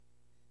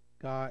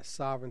God's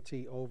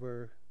sovereignty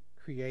over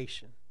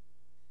creation.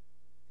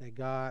 That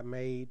God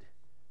made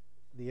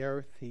the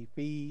earth. He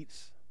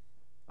feeds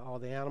all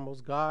the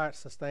animals. God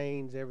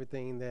sustains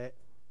everything that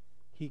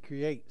he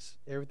creates.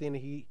 Everything that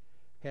he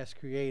has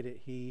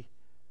created, he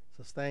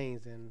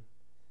sustains. And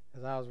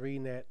as I was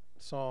reading that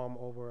psalm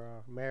over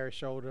Mary's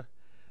shoulder,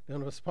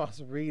 doing a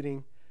responsive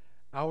reading,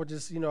 I would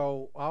just, I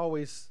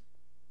always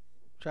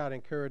try to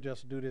encourage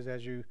us to do this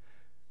as you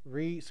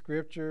read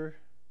scripture.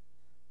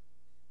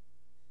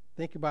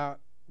 Think about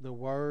the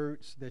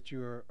words that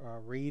you're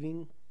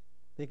reading.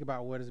 Think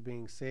about what is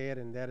being said,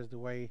 and that is the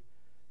way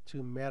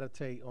to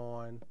meditate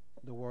on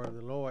the word of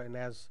the Lord. And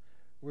as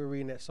we're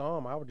reading that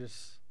psalm, I was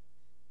just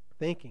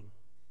thinking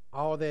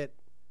all that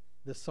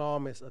the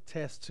psalmist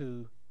attests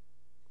to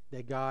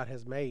that God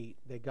has made,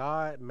 that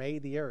God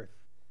made the earth.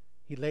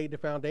 He laid the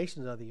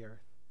foundations of the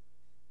earth,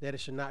 that it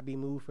should not be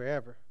moved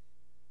forever.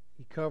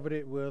 He covered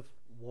it with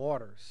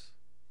waters.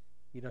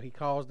 He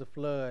caused the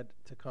flood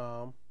to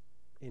come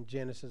in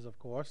Genesis, of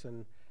course,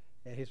 and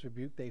at his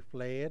rebuke they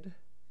fled.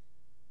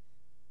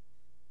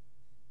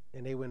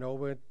 And they went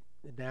over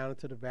down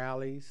into the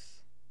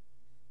valleys.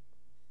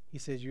 He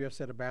says, you have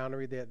set a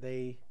boundary that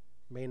they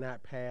may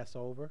not pass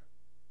over,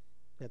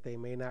 that they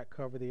may not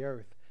cover the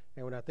earth.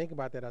 And when I think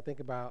about that, I think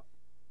about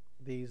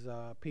these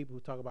people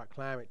who talk about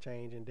climate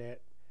change and that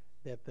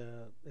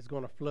it's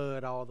going to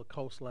flood all the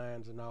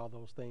coastlines and all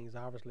those things.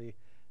 Obviously,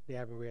 they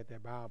haven't read their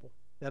Bible.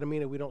 That doesn't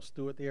mean that we don't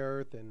steward the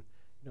earth and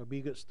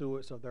be good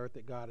stewards of the earth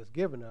that God has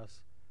given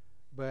us.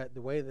 But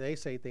the way that they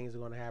say things are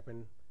going to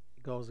happen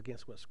goes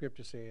against what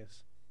Scripture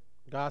says.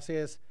 God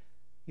says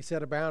he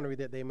set a boundary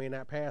that they may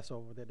not pass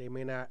over, that they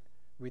may not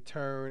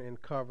return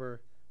and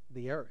cover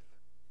the earth.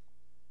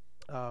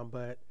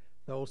 But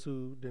those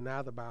who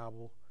deny the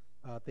Bible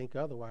think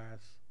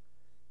otherwise.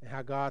 And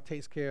how God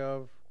takes care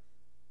of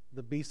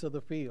the beasts of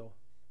the field.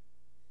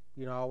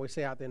 I always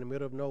say out there in the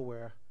middle of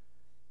nowhere,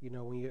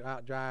 when you're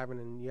out driving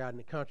and you're out in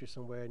the country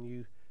somewhere and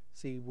you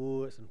see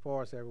woods and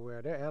forests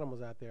everywhere, there are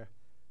animals out there.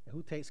 And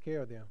who takes care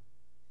of them?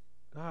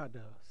 God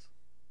does.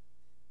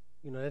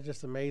 That's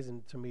just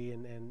amazing to me.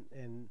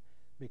 And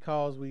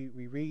because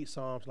we read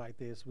Psalms like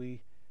this,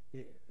 we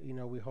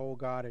hold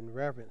God in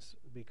reverence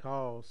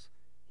because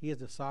he is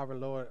the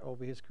sovereign Lord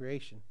over his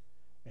creation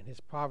and his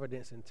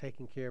providence in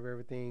taking care of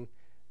everything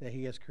that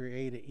he has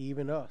created,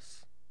 even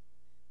us.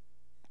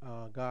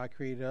 God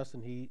created us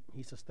and he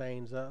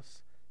sustains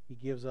us. He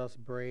gives us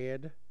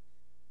bread.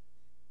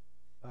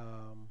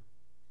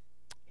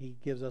 He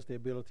gives us the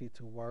ability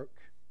to work.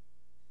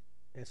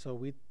 And so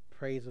we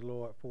praise the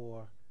Lord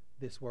for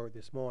this word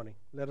this morning.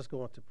 Let us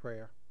go into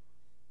prayer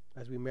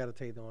as we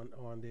meditate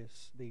on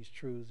these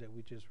truths that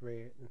we just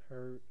read and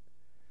heard.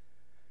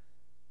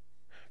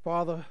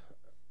 Father,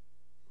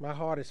 my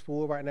heart is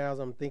full right now as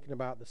I'm thinking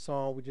about the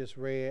psalm we just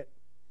read,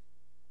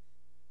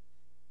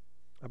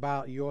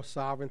 about your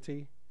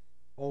sovereignty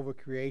over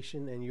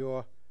creation and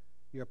your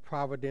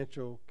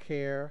providential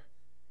care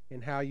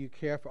and how you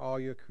care for all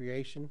your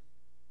creation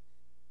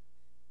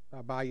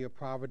by your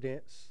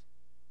providence,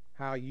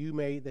 how you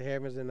made the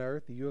heavens and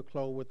earth. You are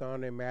clothed with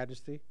honor and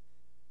majesty.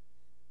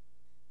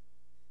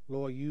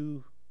 Lord,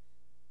 you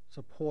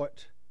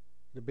support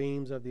the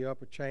beams of the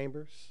upper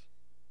chambers.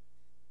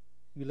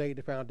 You laid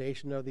the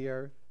foundation of the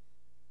earth.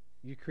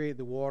 You created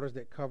the waters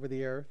that cover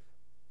the earth.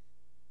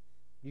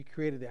 You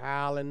created the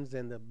islands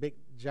and the big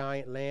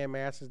giant land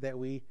masses that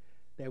we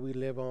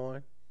live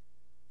on.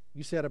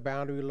 You set a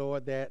boundary,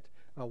 Lord, that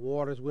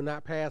waters will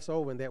not pass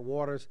over and that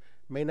waters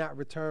may not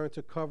return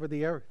to cover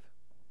the earth.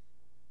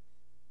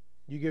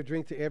 You give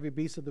drink to every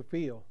beast of the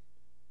field.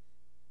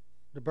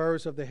 The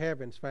birds of the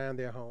heavens find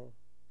their home,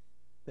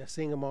 that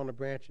sing among the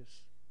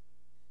branches.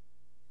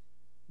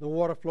 The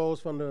water flows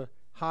from the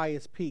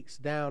highest peaks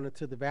down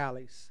into the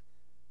valleys,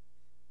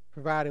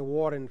 providing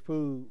water and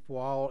food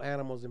for all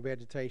animals and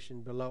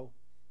vegetation below.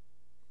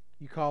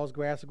 You cause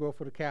grass to grow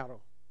for the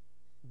cattle,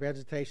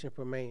 vegetation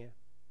for man.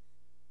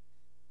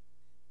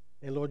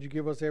 And Lord, you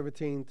give us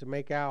everything to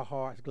make our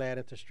hearts glad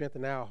and to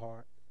strengthen our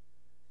heart.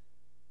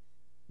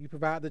 You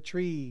provide the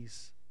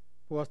trees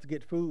for us to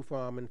get food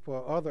from and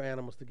for other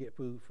animals to get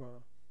food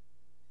from.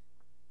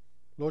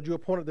 Lord, you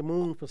appointed the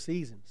moon for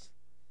seasons.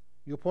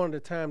 You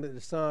appointed the time that the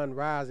sun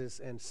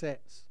rises and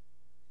sets.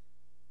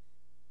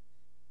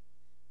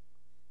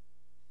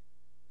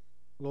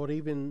 Lord,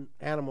 even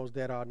animals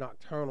that are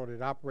nocturnal,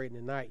 that operate in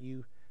the night,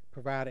 you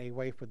provide a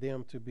way for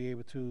them to be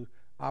able to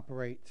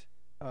operate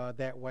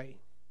that way.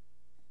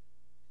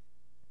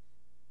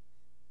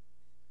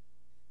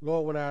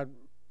 Lord, when I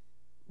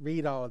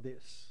read all of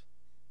this,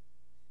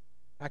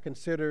 I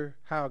consider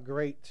how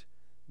great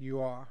you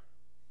are.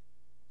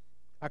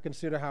 I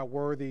consider how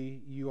worthy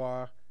you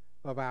are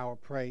of our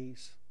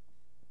praise.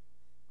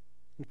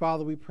 And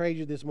Father, we praise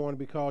you this morning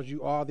because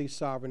you are the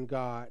sovereign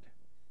God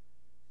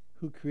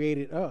who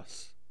created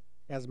us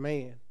as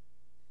man.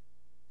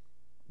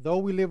 Though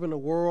we live in a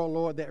world,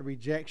 Lord, that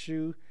rejects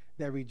you,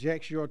 that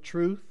rejects your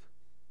truth,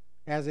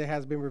 as it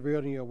has been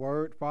revealed in your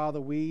word, Father,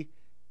 we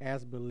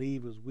as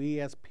believers, we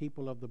as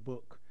people of the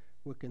book,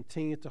 will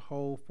continue to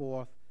hold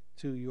forth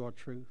to your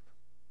truth.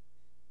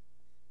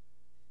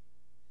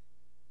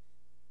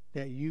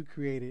 That you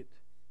created,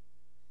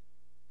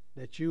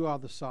 that you are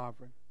the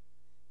sovereign.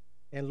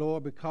 And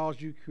Lord,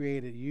 because you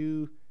created,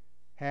 you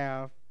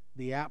have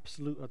the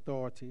absolute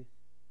authority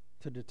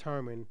to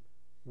determine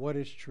what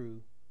is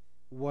true,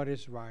 what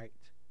is right,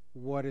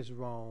 what is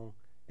wrong,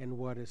 and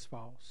what is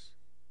false.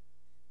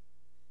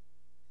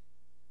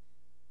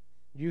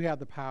 You have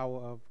the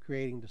power of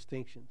creating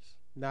distinctions,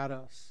 not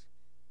us.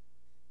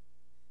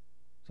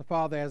 So,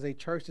 Father, as a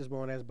church this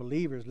morning, as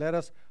believers, let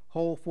us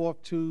hold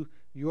forth to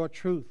your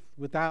truth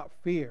without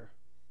fear,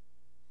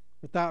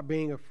 without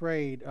being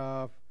afraid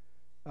of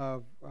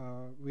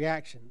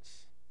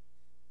reactions,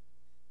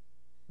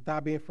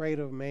 without being afraid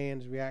of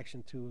man's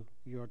reaction to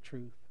your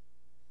truth.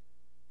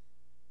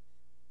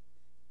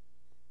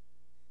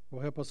 Will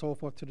help us hold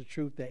forth to the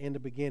truth that in the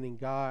beginning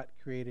God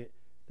created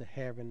the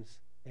heavens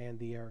and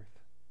the earth.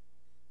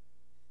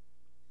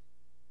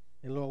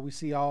 And Lord, we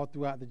see all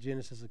throughout the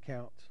Genesis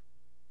account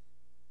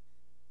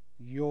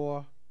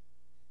your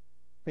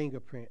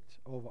fingerprint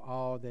over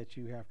all that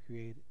you have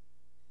created,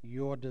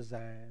 your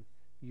design,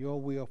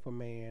 your will for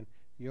man,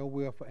 your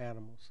will for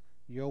animals,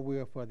 your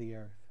will for the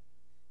earth.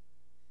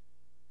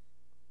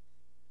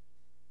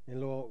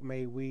 And Lord,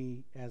 may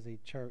we as a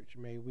church,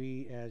 may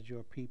we as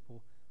your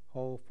people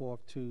hold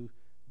forth to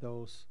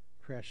those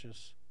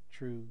precious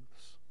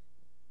truths.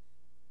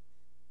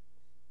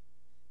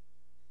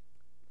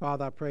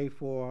 Father, I pray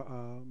for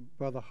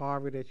Brother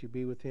Harvey, that you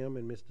be with him,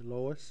 and Mr.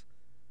 Lois,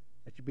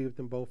 that you be with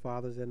them both,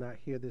 fathers. They're not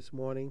here this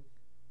morning.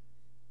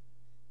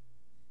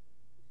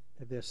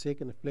 If they're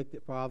sick and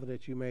afflicted, Father,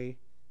 that you may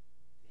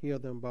heal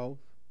them both.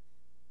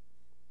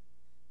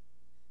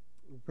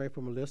 We pray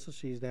for Melissa.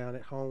 She's down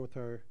at home with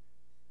her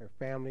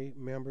family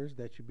members,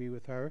 that you be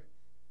with her.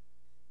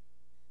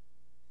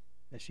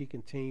 As she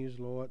continues,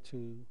 Lord,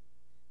 to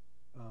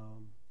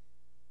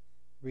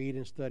read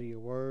and study your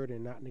word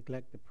and not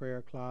neglect the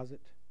prayer closet,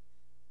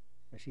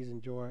 as she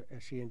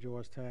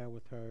enjoys time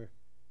with her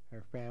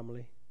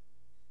family.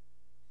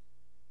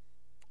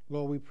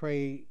 Lord, we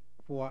pray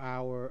for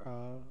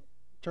our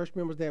church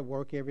members that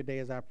work every day,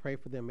 as I pray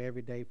for them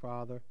every day,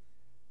 Father,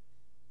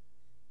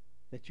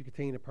 that you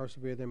continue to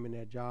persevere them in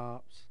their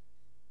jobs.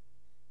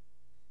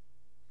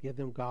 Give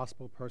them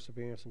gospel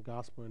perseverance and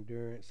gospel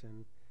endurance,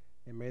 and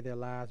may their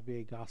lives be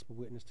a gospel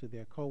witness to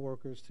their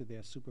co-workers, to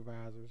their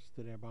supervisors,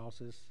 to their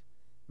bosses,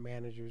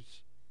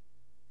 managers,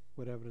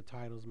 whatever the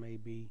titles may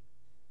be.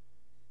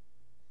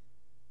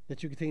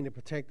 That you continue to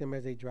protect them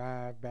as they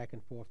drive back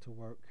and forth to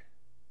work.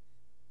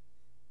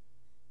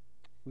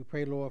 We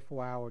pray, Lord,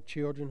 for our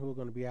children who are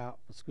going to be out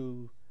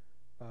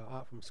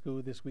from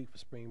school this week for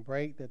spring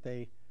break, that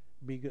they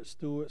be good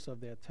stewards of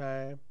their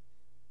time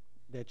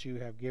that you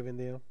have given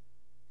them,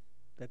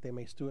 that they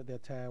may steward their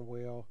time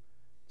well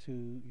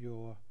to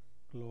your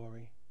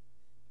glory.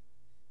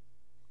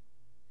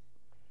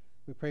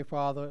 We pray,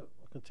 Father,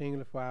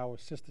 continually for our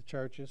sister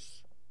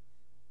churches,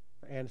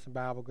 for Anderson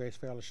Bible Grace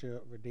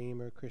Fellowship,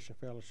 Redeemer Christian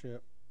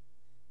Fellowship,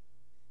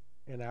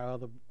 and our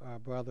other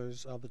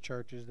brothers, other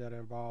churches that are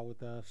involved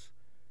with us.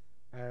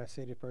 Iron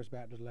City First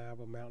Baptist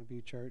Louisville, Mountain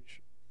View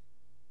Church.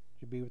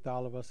 To be with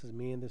all of us as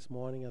men this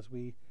morning as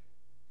we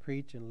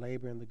preach and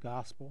labor in the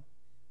gospel.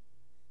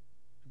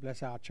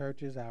 Bless our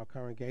churches, our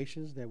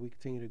congregations, that we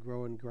continue to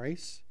grow in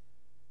grace,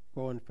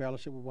 grow in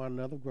fellowship with one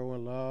another, grow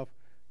in love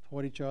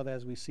toward each other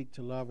as we seek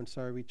to love and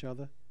serve each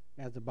other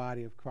as the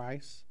body of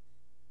Christ.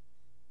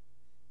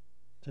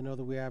 To know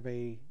that we have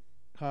a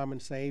common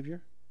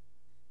Savior,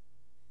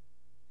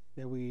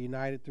 that we're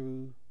united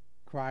through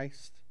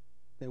Christ,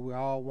 that we're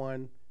all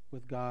one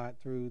with God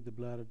through the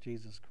blood of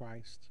Jesus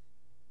Christ.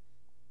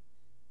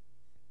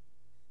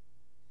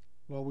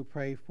 Lord, we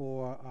pray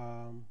for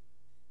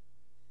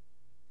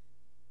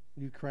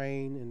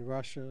Ukraine and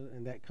Russia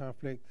and that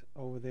conflict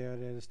over there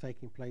that is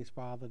taking place,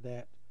 Father,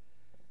 that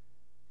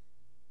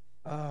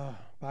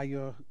by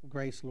your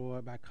grace,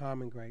 Lord, by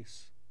common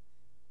grace,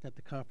 that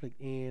the conflict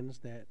ends,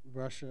 that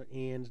Russia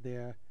ends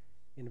their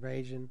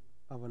invasion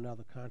of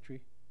another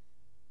country,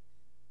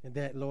 and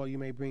that, Lord, you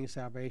may bring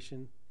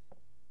salvation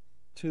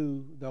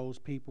to those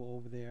people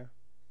over there,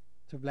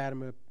 to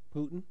Vladimir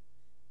Putin,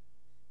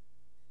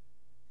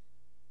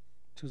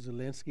 to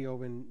Zelensky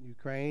over in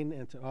Ukraine,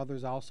 and to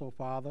others also,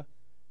 Father.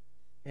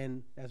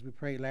 And as we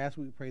prayed last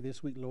week, we pray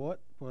this week, Lord,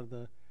 for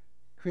the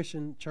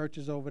Christian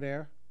churches over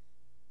there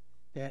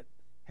that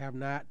have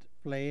not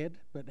fled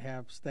but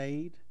have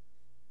stayed,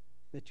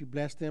 that you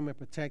bless them and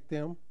protect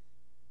them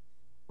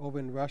over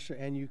in Russia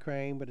and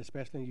Ukraine, but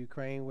especially in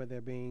Ukraine where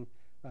they're being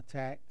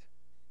attacked.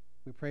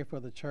 We pray for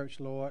the church,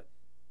 Lord,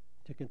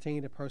 to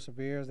continue to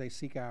persevere as they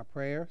seek our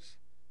prayers,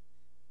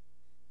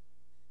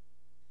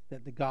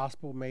 that the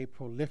gospel may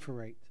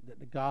proliferate, that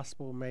the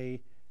gospel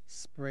may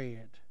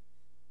spread,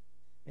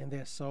 and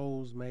that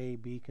souls may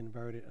be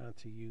converted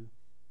unto you.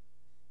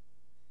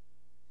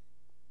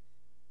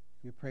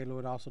 We pray,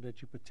 Lord, also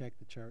that you protect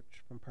the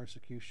church from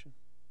persecution,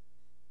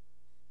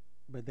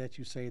 but that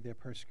you save their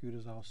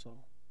persecutors also.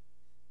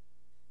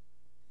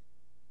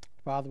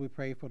 Father, we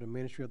pray for the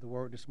ministry of the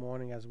word this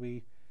morning as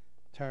we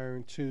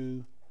turn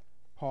to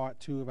part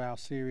 2 of our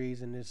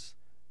series in this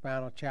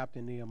final chapter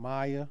in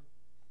Nehemiah,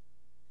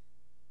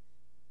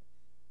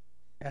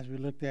 as we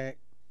looked at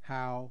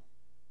how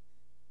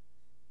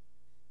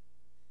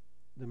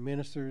the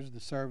ministers, the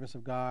servants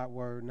of God,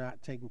 were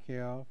not taken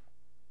care of,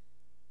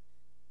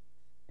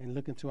 and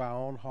look into our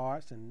own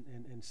hearts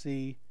and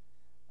see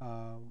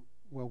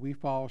where we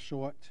fall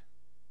short,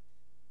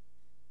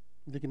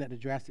 looking at the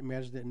drastic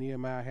measures that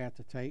Nehemiah had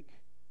to take.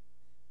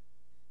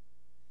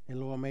 And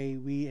Lord, may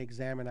we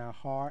examine our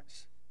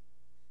hearts.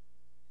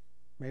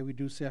 May we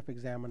do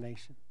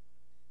self-examination.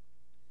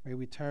 May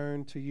we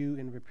turn to you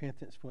in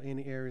repentance for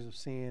any areas of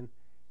sin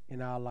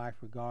in our life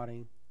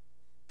regarding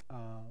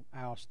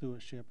our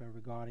stewardship and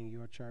regarding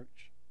your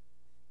church.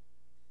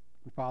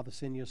 And Father,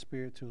 send your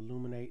Spirit to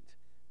illuminate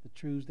the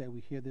truths that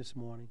we hear this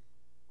morning.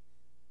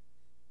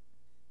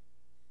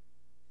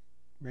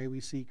 May we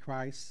see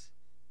Christ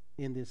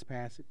in this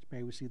passage.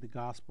 May we see the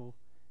gospel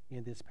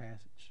in this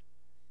passage.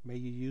 May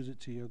you use it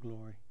to your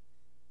glory.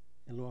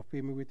 And Lord,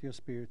 fill me with your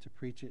Spirit to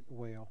preach it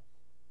well.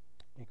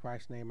 In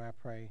Christ's name I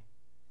pray.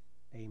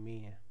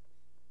 Amen.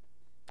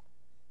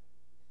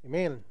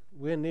 Amen.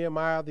 We're in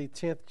Nehemiah, the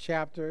 10th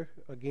chapter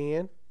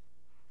again.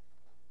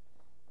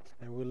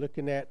 And we're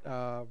looking at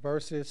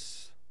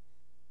verses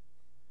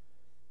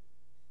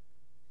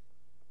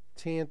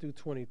 10 through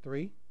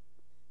 23.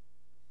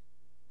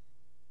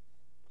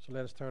 So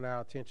let us turn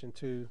our attention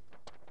to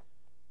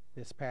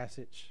this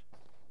passage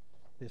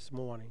this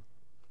morning.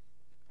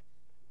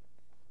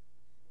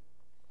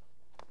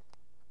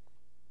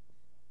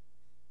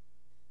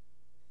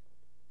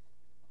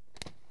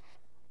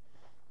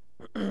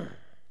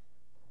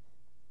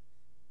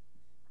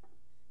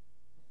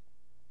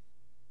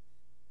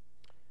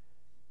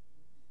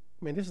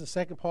 This is the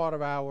second part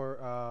of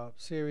our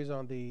series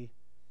on the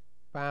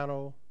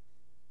final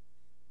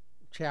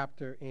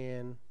chapter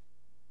in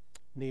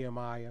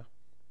Nehemiah.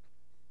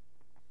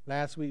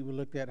 Last week we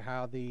looked at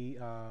how the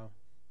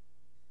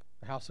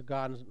house of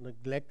God is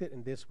neglected,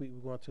 and this week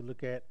we're going to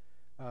look at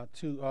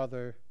two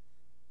other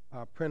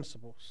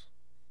principles.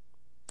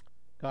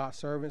 God's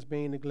servants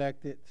being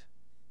neglected,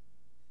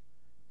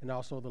 and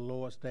also the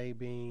Lord's Day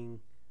being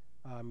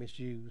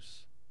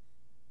misused.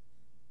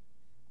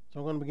 So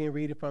I'm going to begin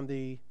reading from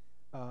the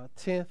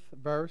 10th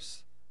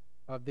verse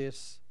of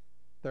this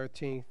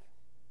 13th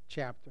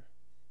chapter.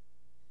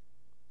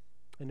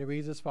 And it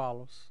reads as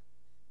follows.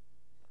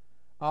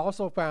 I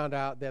also found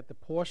out that the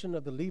portion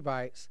of the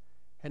Levites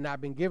had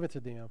not been given to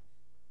them,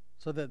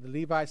 so that the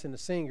Levites and the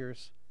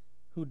singers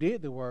who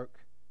did the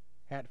work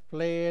had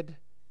fled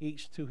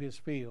each to his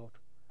field.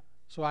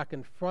 So I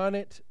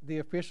confronted the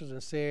officials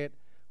and said,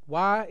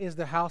 "Why is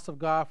the house of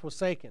God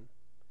forsaken?"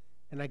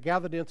 And I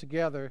gathered them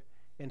together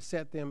and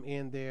set them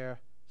in their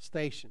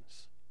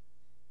stations.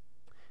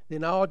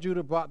 Then all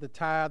Judah brought the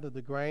tithe of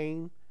the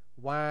grain,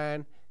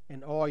 wine,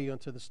 and oil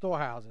into the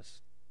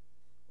storehouses.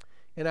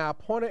 And I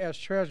appointed as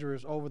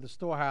treasurers over the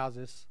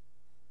storehouses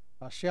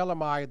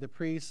Shelemiah the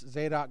priest,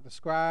 Zadok the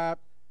scribe,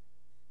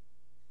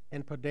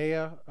 and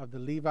Pedaiah of the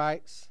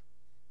Levites,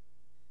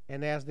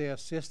 and as their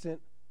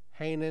assistant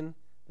Hanan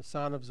the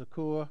son of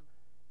Zakur,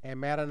 and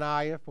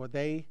Mattaniah, for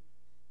they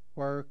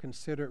were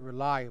considered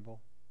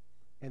reliable,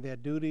 and their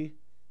duty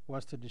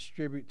was to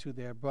distribute to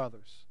their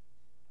brothers.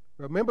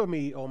 Remember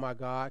me, O my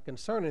God,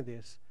 concerning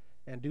this,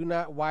 and do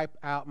not wipe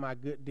out my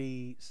good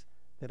deeds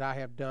that I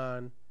have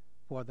done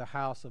for the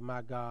house of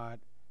my God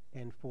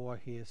and for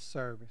his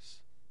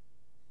service.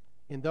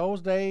 In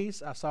those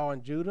days I saw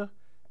in Judah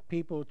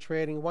people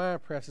treading wine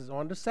presses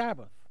on the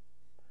Sabbath,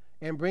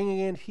 and bringing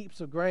in heaps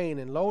of grain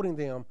and loading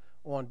them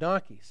on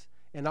donkeys,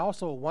 and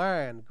also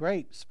wine,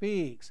 grapes,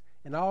 figs,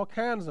 and all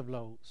kinds of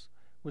loads,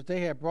 which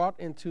they had brought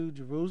into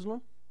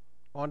Jerusalem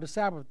on the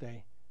Sabbath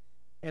day.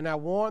 And I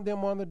warned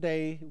them on the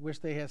day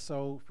which they had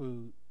sold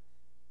food.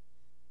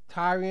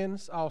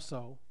 Tyrians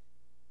also,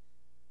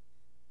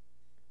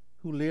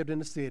 who lived in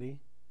the city,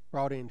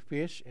 brought in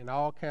fish and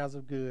all kinds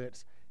of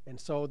goods, and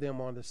sold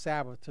them on the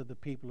Sabbath to the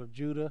people of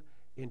Judah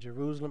in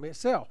Jerusalem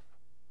itself.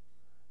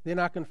 Then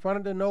I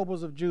confronted the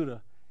nobles of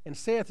Judah and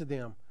said to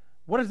them,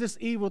 "What is this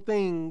evil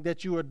thing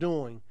that you are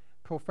doing,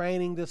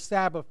 profaning the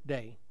Sabbath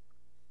day?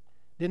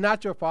 Did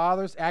not your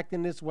fathers act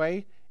in this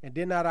way, and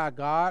did not our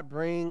God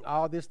bring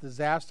all this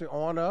disaster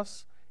on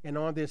us and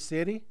on this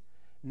city?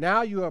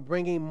 Now you are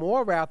bringing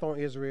more wrath on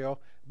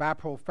Israel by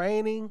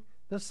profaning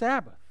the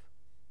Sabbath."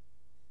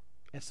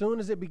 As soon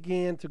as it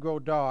began to grow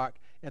dark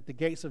at the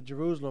gates of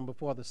Jerusalem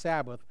before the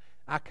Sabbath,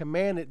 I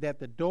commanded that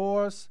the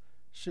doors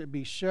should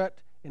be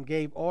shut and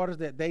gave orders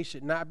that they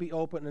should not be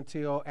opened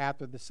until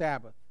after the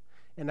Sabbath.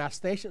 And I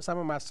stationed some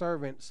of my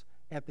servants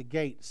at the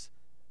gates,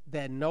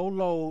 that no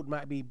load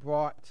might be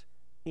brought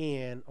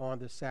in on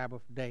the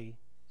Sabbath day.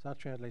 Some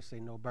translations say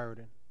no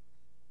burden.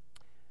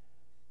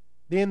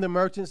 Then the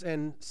merchants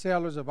and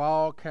sellers of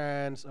all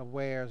kinds of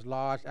wares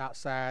lodged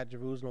outside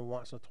Jerusalem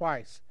once or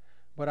twice.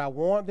 But I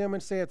warned them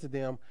and said to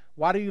them,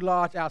 "Why do you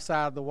lodge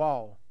outside of the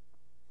wall?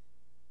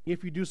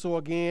 If you do so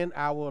again,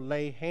 I will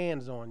lay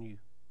hands on you."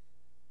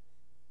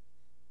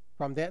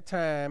 from that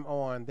time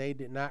on, they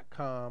did not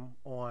come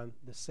on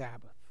the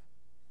Sabbath.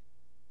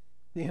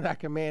 Then I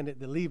commanded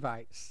the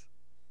Levites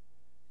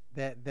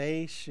that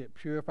they should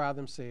purify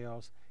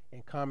themselves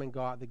and come and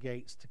guard the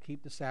gates to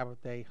keep the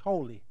Sabbath day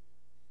holy.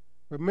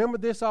 Remember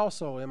this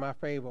also in my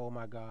favor, O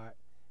my God,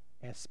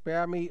 and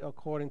spare me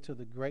according to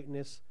the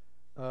greatness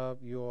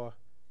of your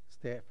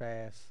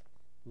steadfast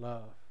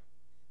love.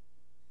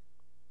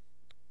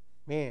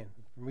 Man,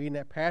 from reading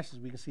that passage,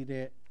 we can see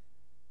that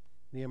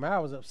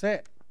Nehemiah was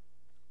upset.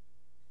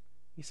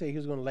 He said he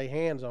was going to lay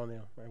hands on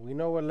them. And we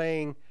know what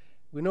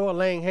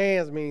laying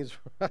hands means,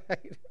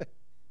 right?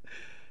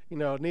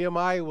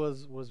 Nehemiah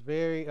was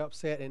very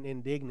upset and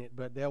indignant,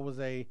 but there was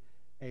a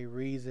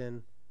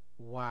reason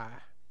why.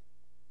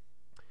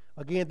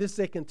 Again, this is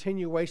a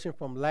continuation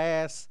from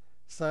last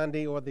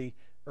Sunday, or the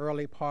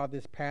early part of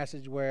this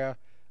passage, where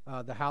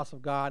the house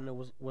of God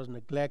was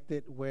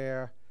neglected,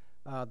 where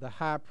the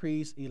high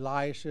priest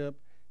Eliashib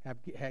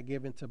had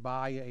given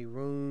Tobiah a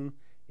room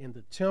in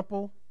the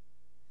temple,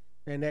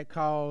 and that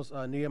caused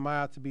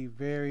Nehemiah to be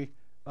very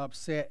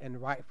upset,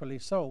 and rightfully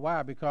so.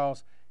 Why?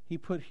 Because he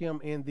put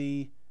him in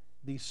the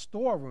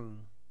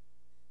storeroom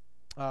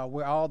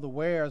where all the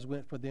wares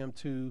went for them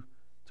to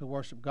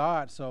worship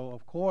God. So,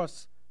 of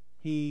course,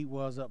 he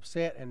was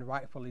upset, and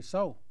rightfully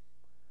so,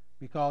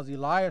 because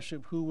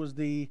Eliashib, who was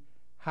the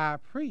high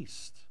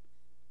priest,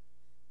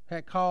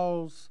 had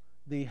caused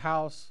the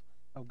house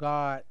of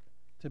God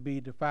to be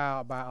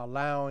defiled by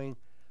allowing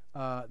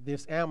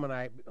this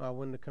Ammonite,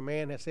 when the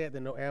command had said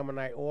that no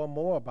Ammonite or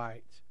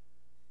Moabite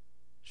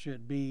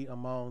should be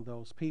among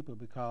those people,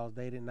 because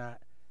they did not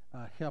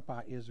help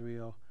out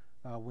Israel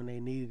when they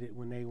needed it,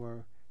 when they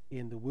were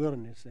in the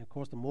wilderness. And of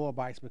course the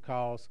Moabites,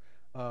 because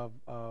of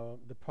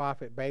the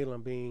prophet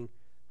Balaam being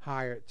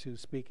hired to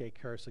speak a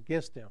curse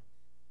against them.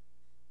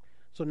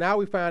 So now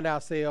we find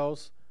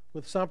ourselves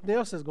with something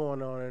else that's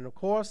going on. And of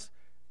course,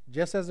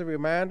 just as a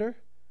reminder,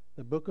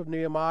 the book of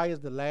Nehemiah is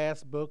the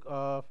last book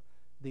of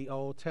the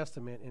Old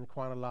Testament in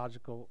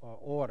chronological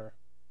order.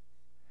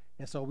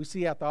 And so we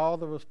see, after all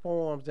the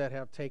reforms that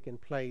have taken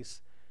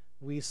place,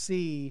 we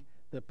see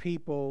the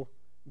people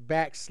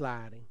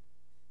backsliding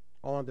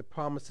on the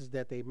promises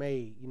that they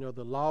made.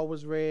 The law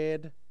was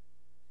read.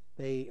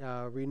 They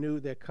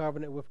renewed their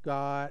covenant with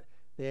God.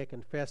 They had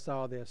confessed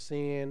all their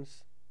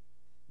sins.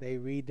 They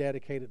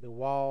rededicated the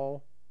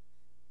wall.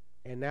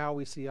 And now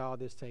we see all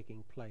this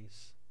taking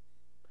place.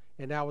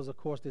 And that was, of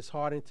course,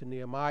 disheartening to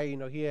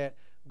Nehemiah. He had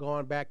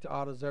gone back to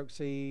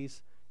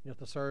Artaxerxes,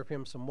 to serve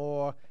him some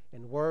more.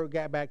 And word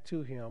got back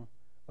to him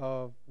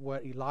of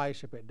what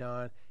Eliashib had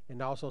done,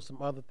 and also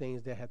some other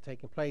things that had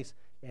taken place.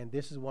 And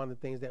this is one of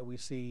the things that we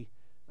see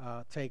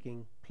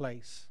taking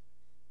place.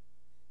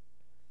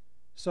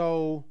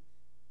 So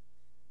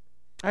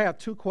I have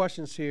two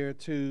questions here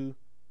to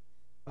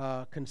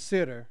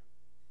consider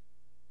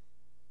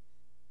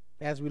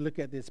as we look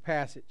at this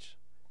passage.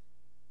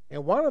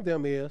 And one of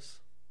them is,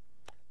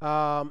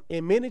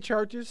 in many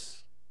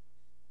churches,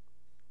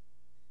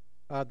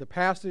 the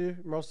pastor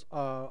most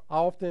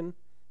often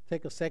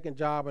take a second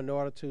job in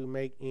order to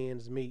make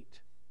ends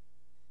meet.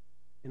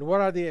 And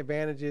what are the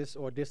advantages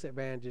or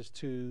disadvantages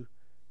to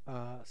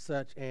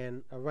such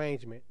an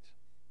arrangement?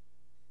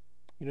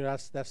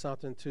 That's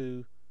something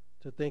to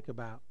think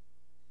about.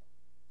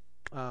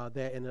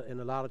 That in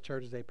a lot of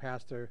churches, a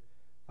pastor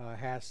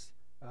has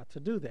to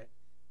do that.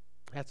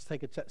 Has to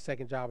take a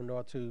second job in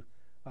order to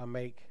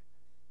make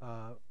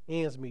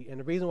ends meet. And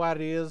the reason why it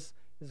is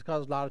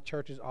because a lot of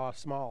churches are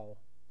small,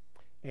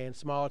 and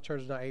smaller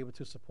churches are not able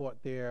to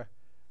support their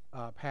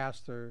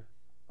pastor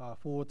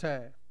full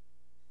time.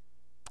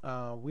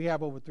 We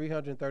have over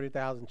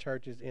 330,000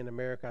 churches in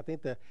America. I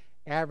think the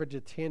average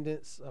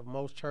attendance of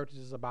most churches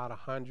is about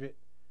 100.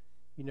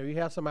 You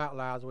have some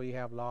outliers where you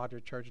have larger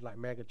churches like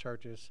mega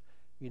churches.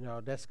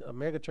 That's a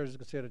mega church is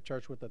considered a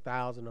church with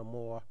 1,000 or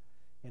more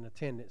in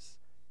attendance,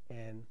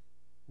 and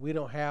we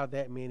don't have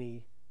that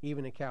many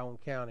even in Calhoun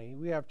County.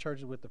 We have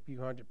churches with a few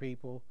hundred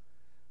people.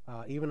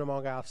 Even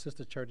among our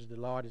sister churches, the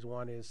largest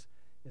one is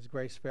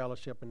Grace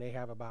Fellowship, and they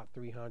have about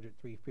 300,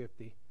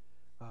 350.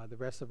 The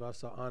rest of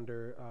us are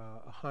under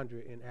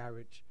 100 in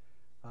average,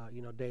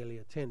 daily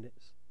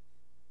attendance.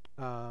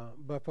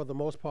 But for the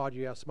most part,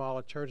 you have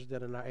smaller churches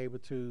that are not able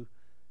to,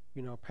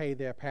 pay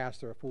their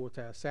pastor a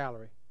full-time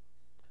salary.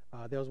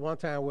 There was one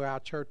time where our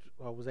church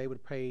was able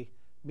to pay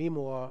me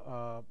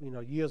more,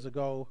 years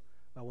ago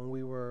when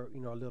we were,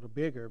 a little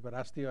bigger, but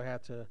I still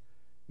had to,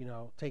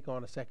 take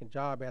on a second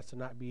job as to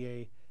not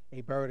be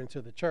a burden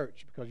to the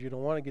church, because you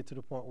don't want to get to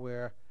the point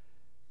where,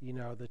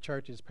 the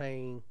church is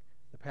paying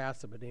the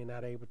pastor, but they're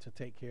not able to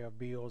take care of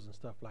bills and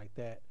stuff like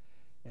that.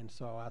 And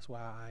so that's why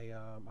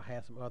I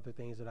had some other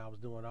things that I was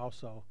doing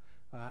also.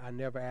 I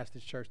never asked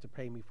this church to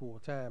pay me full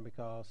time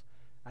because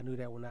I knew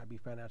that would not be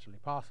financially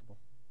possible.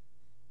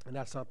 And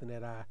that's something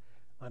that I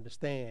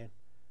understand.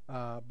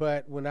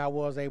 But when I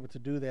was able to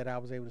do that, I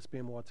was able to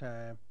spend more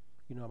time,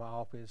 in my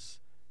office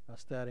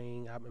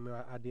studying. I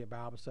remember I did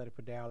Bible study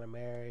for Dal and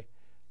Mary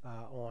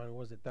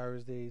on,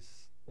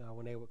 Thursdays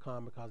when they would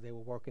come, because they were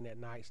working at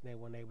nights and they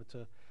weren't able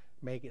to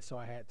make it so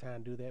I had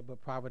time to do that.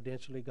 But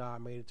providentially,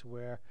 God made it to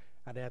where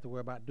I didn't have to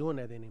worry about doing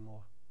that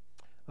anymore.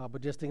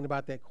 But just thinking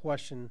about that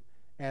question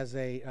as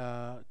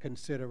a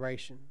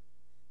consideration.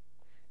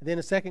 And then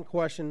the second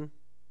question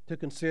to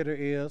consider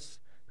is,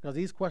 because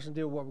these questions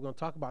deal with what we're going to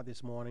talk about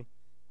this morning,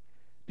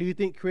 do you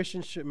think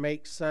Christians should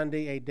make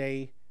Sunday a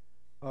day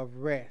of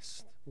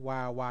rest?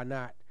 Why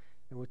not?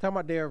 And we're talking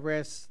about day of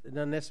rest, it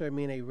doesn't necessarily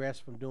mean a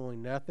rest from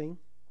doing nothing.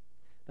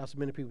 That's what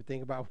many people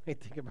think about when they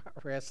think about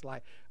rest,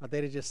 like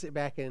they just sit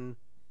back and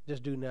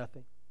just do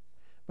nothing.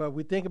 But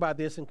we think about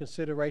this in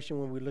consideration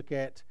when we look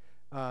at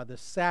the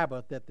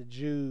Sabbath that the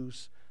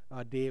Jews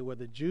did, where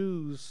the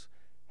Jews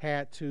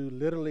had to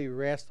literally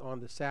rest on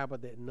the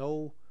Sabbath, that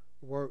no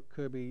work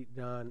could be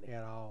done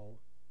at all.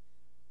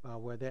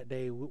 Where that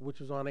day, which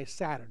was on a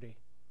Saturday,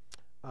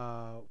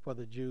 for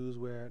the Jews,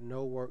 where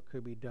no work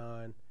could be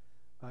done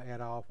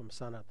at all from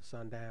sun up to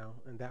sundown,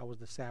 and that was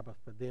the Sabbath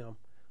for them.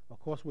 Of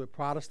course, we're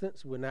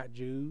Protestants, we're not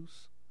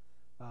Jews,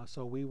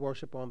 so we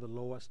worship on the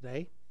Lord's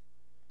Day,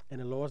 and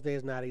the Lord's Day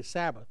is not a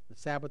Sabbath. The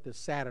Sabbath is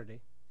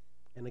Saturday,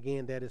 and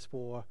again, that is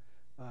for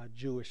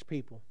Jewish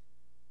people.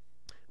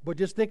 But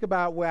just think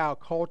about where our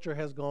culture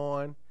has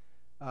gone.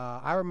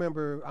 I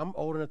remember, I'm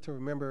old enough to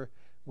remember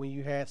when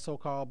you had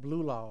so-called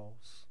blue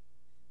laws,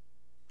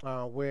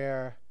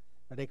 where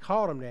they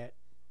called them that,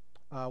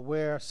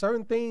 where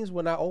certain things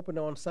were not open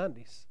on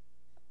Sundays.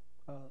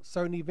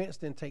 Certain events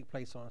didn't take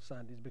place on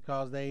Sundays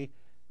because they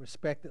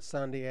respected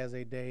Sunday as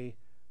a day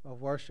of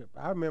worship.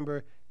 I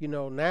remember,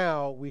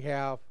 now we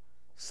have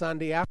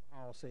Sunday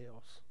alcohol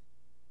sales.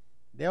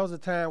 There was a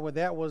time where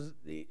that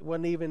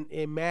wasn't even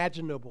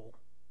imaginable,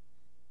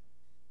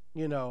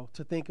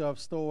 to think of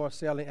stores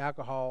selling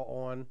alcohol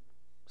on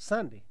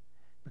Sunday,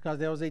 because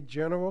there was a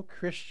general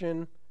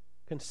Christian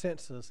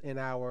consensus in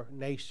our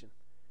nation,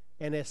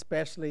 and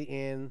especially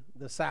in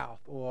the South,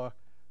 or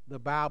the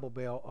Bible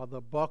Belt, or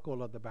the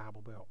buckle of the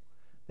Bible Belt,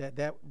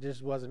 that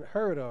just wasn't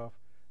heard of.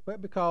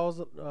 But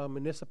because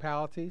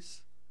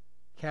municipalities,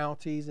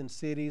 counties, and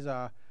cities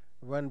are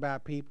run by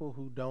people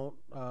who don't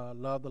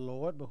love the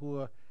Lord, but who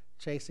are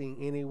chasing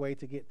any way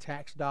to get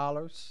tax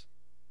dollars,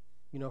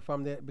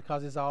 from that,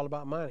 because it's all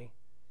about money.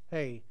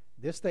 Hey,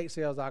 this state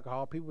sells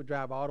alcohol. People would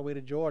drive all the way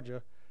to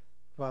Georgia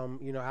from,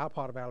 our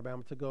part of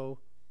Alabama to go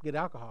get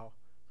alcohol.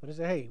 So they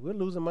say, hey, we're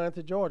losing money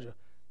to Georgia.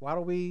 Why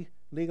don't we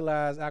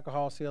legalize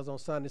alcohol sales on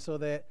Sunday so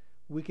that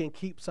we can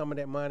keep some of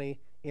that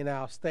money in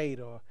our state,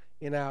 or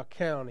in our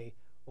county,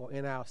 or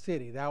in our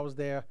city? That was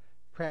their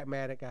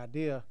pragmatic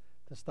idea,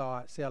 to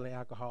start selling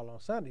alcohol on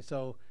Sunday.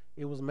 So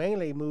it was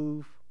mainly a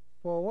move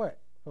for what?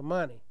 For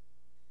money,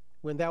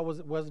 when that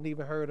wasn't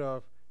even heard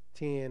of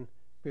 10,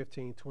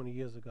 15, 20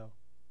 years ago.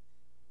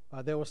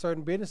 There were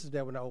certain businesses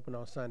that were not open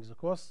on Sundays. Of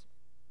course,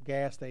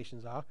 gas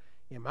stations are.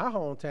 In my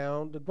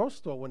hometown, the grocery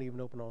store wasn't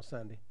even open on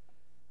Sunday.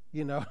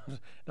 The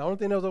only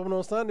thing that was open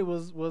on Sunday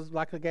was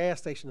like a gas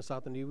station or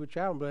something. You would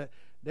travel, but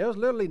there was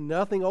literally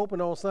nothing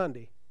open on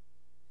Sunday,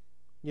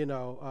 when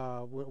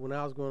I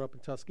was growing up in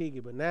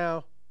Tuskegee. But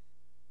now,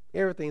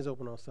 everything's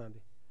open on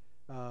Sunday.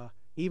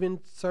 Even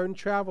certain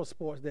travel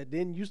sports that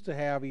didn't used to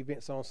have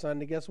events on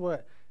Sunday, guess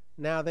what?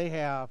 Now they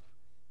have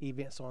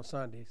events on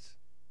Sundays.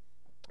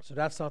 So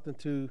that's something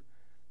to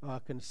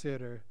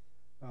consider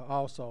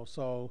also.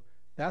 So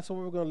that's what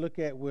we're going to look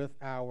at with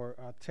our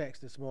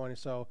text this morning.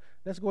 So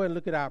let's go ahead and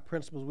look at our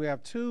principles. We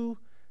have two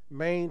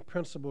main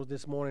principles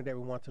this morning that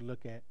we want to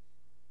look at.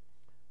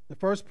 The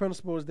first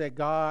principle is that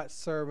God's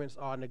servants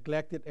are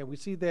neglected, and we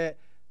see that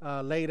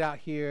laid out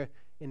here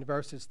in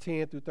verses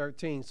 10 through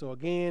 13. So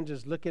again,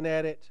 just looking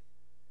at it,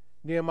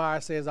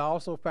 Nehemiah says, I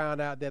also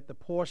found out that the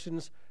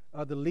portions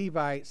of the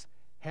Levites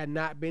had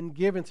not been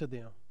given to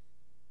them,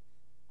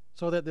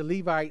 so that the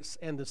Levites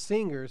and the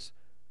singers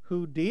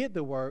who did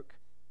the work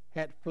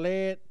had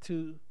fled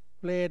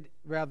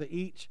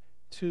each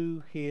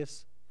to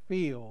his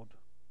field.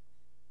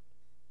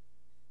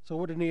 So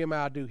what did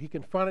Nehemiah do? He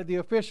confronted the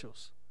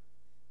officials.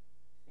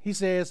 He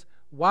says,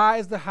 why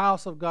is the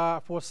house of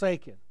God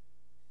forsaken?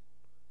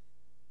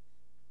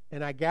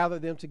 And I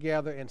gathered them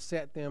together and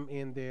set them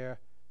in their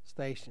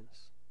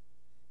stations.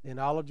 Then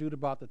all of Judah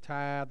brought the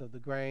tithe of the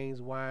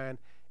grains, wine,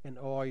 and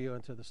oil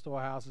into the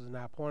storehouses, and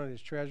I appointed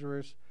his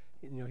treasurers.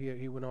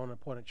 He went on and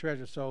appointed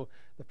treasurers. So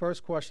the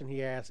first question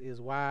he asked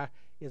is, why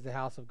is the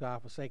house of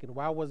God forsaken?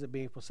 Why was it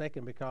being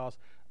forsaken? Because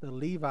the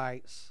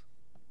Levites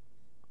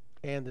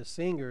and the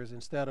singers,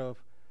 instead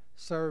of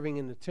serving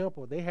in the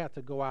temple, they had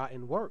to go out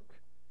and work.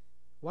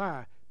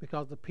 Why?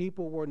 Because the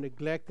people were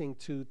neglecting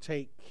to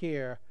take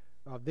care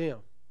of them.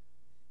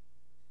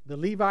 The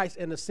Levites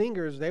and the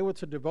singers, they were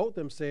to devote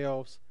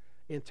themselves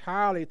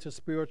entirely to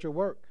spiritual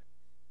work.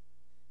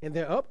 And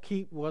their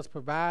upkeep was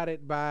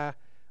provided by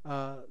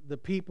the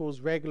people's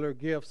regular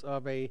gifts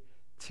of a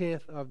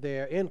tenth of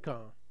their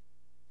income.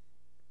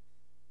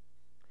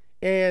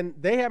 And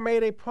they had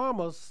made a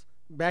promise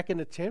back in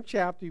the 10th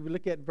chapter. If you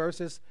look at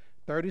verses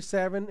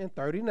 37 and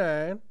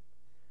 39,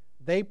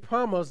 they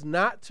promised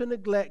not to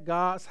neglect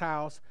God's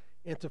house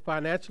and to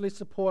financially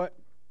support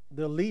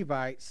the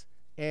Levites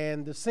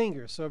and the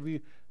singers. So if you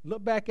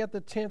Look back at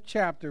the 10th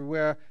chapter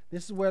where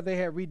this is where they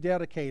had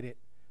rededicated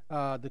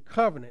the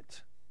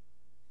covenant.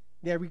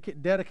 They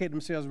rededicated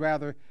themselves,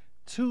 rather,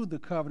 to the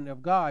covenant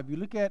of God. If you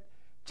look at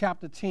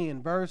chapter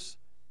 10, verse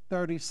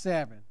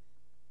 37,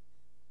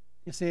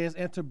 it says,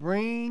 and to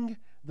bring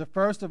the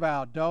first of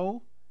our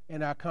dough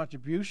and our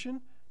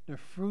contribution, the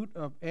fruit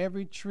of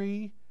every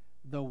tree,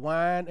 the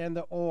wine and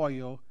the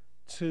oil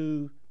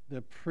to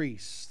the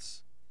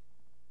priests.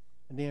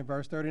 And then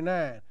verse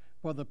 39,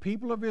 for the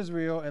people of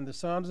Israel and the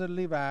sons of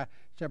Levi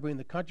shall bring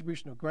the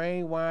contribution of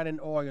grain, wine,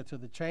 and oil to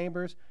the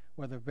chambers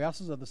where the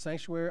vessels of the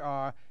sanctuary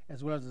are,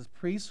 as well as the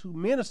priests who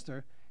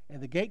minister,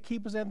 and the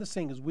gatekeepers and the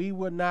singers. We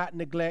will not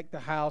neglect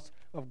the house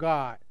of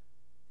God.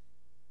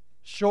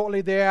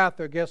 Shortly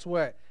thereafter, guess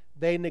what?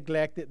 They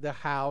neglected the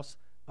house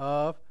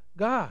of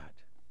God.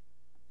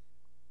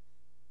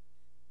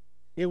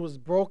 It was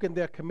broken,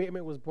 their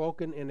commitment was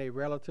broken in a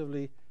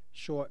relatively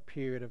short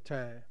period of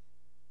time.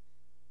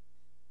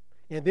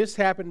 And this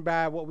happened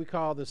by what we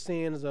call the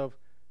sins of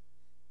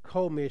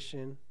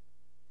commission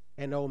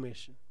and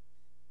omission.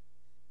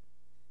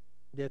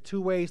 There are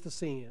two ways to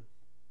sin,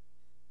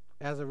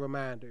 as a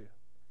reminder.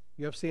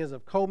 You have sins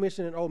of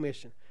commission and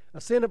omission.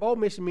 A sin of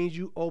omission means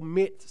you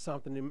omit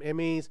something. It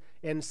means,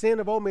 and sin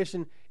of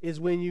omission is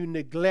when you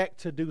neglect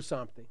to do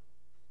something.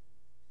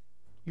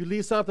 You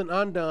leave something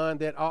undone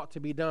that ought to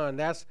be done.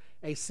 That's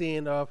a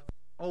sin of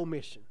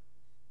omission.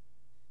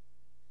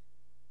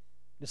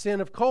 The sin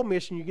of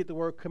commission, you get the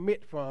word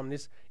commit from.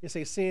 It's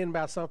a sin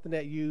about something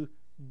that you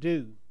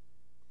do.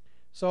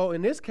 So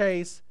in this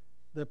case,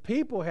 the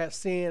people had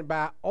sinned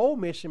by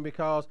omission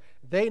because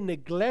they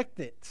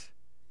neglected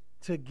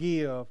to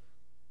give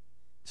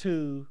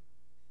to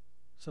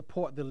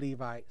support the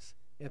Levites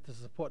and to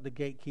support the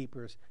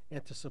gatekeepers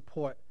and to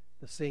support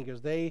the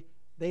singers. They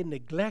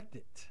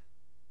neglected.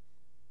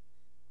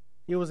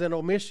 It was an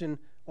omission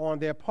on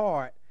their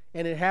part,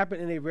 and it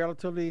happened in a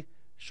relatively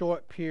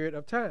short period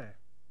of time.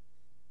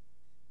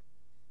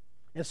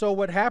 And so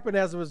what happened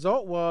as a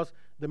result was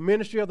the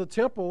ministry of the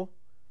temple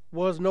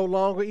was no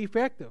longer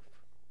effective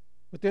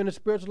within the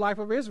spiritual life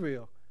of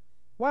Israel.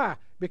 Why?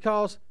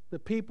 Because the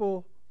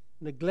people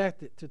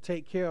neglected to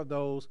take care of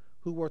those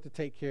who were to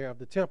take care of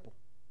the temple.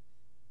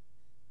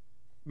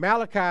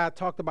 Malachi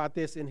talked about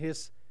this in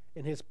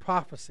his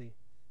prophecy.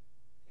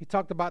 He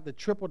talked about the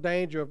triple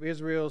danger of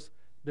Israel's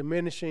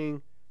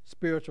diminishing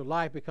spiritual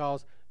life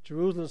because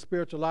Jerusalem's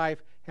spiritual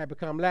life had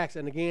become lax.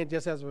 And again,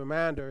 just as a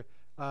reminder,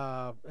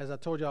 as I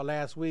told y'all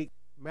last week,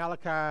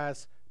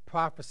 Malachi's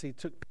prophecy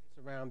took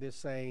place around this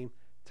same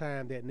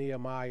time that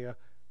Nehemiah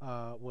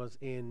was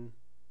in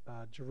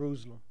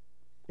Jerusalem,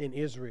 in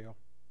Israel.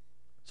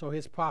 So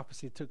his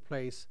prophecy took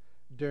place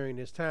during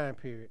this time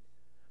period.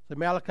 So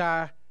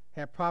Malachi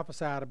had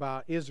prophesied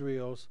about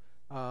Israel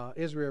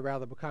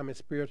becoming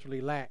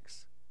spiritually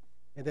lax,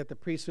 and that the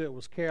priesthood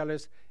was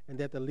careless, and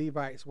that the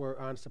Levites were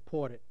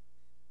unsupported.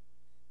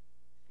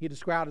 He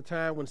described a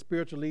time when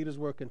spiritual leaders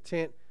were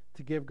content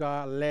to give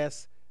God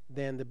less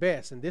than the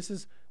best. And this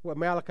is what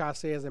Malachi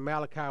says in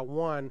Malachi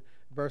 1,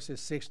 verses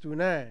 6 through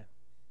 9.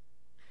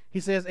 He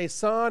says, a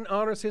son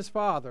honors his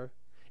father,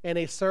 and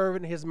a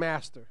servant his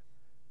master.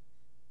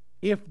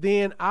 If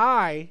then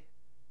I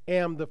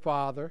am the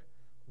father,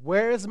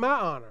 where is my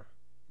honor?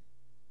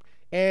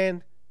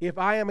 And if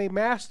I am a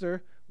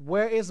master,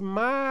 where is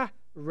my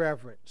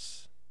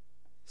reverence?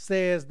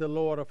 Says the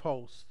Lord of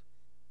hosts.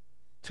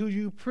 To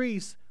you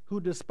priests who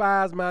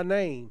despise my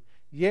name,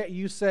 yet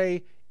you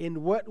say,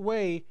 in what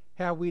way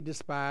have we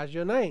despised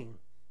your name?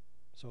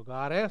 So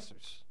God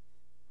answers.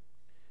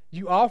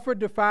 You offer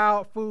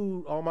defiled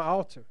food on my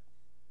altar,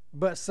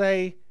 but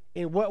say,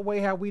 in what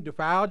way have we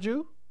defiled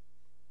you?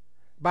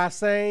 By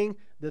saying,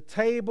 the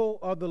table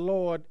of the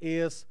Lord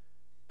is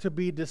to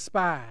be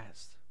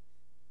despised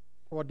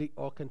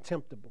or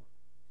contemptible.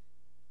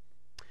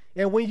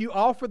 And when you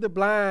offer the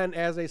blind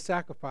as a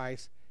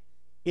sacrifice,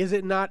 is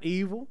it not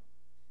evil?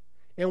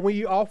 And when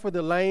you offer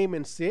the lame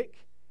and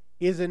sick,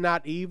 is it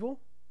not evil?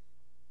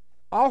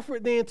 Offer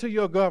it then to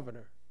your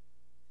governor.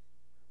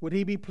 Would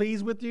he be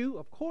pleased with you?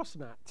 Of course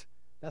not.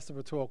 That's a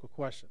rhetorical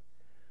question.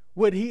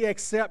 Would he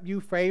accept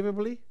you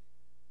favorably?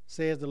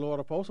 Says the Lord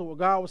of hosts. So what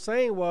God was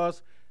saying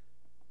was,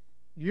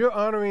 you're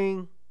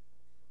honoring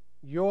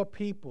your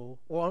people,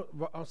 or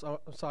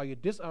you're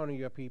dishonoring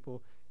your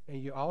people,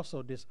 and you're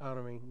also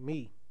dishonoring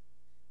me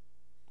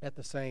at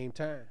the same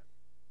time.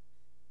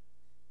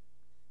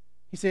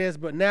 He says,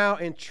 but now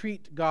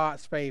entreat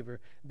God's favor,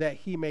 that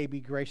he may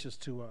be gracious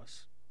to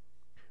us.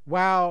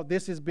 While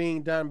this is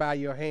being done by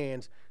your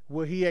hands,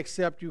 will he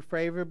accept you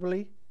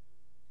favorably?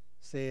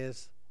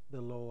 Says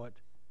the Lord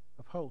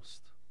of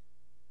hosts.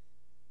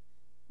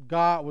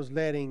 God was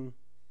letting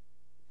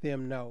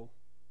them know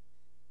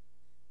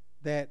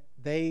that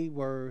they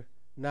were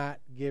not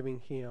giving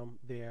him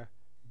their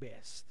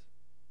best.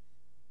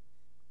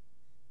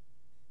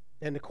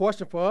 And the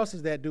question for us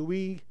is that, do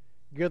we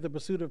give the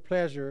pursuit of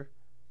pleasure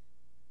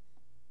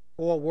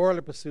or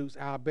worldly pursuits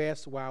our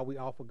best while we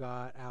offer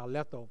God our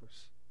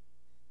leftovers?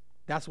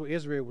 That's what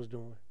Israel was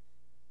doing.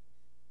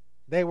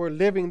 They were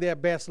living their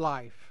best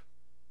life.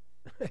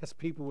 as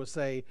people would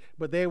say,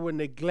 but they were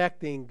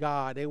neglecting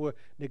God. They were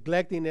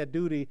neglecting their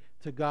duty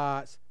to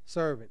God's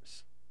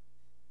servants.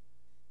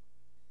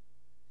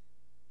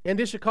 And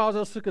this should cause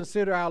us to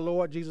consider our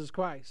Lord Jesus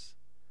Christ.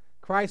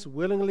 Christ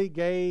willingly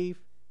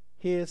gave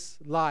his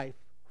life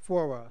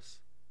for us,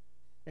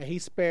 and he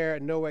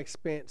spared no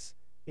expense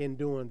in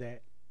doing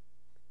that.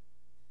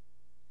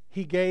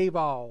 He gave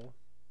all,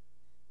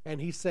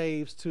 and he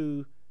saves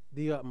to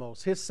the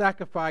utmost. His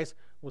sacrifice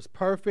was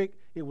perfect,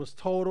 it was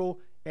total,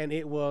 and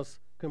it was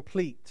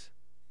complete.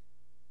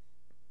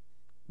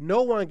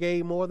 No one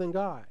gave more than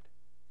God,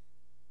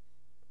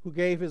 who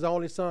gave his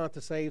only Son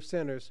to save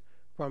sinners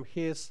from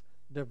his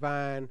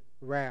divine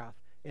wrath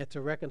and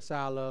to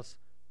reconcile us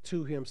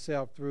to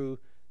himself through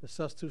the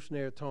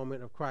substitutionary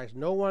atonement of Christ.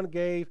 No one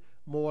gave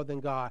more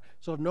than God.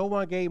 So if no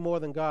one gave more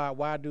than God,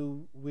 why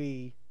do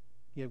we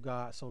give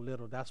God so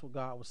little? That's what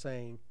God was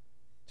saying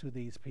to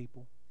these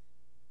people.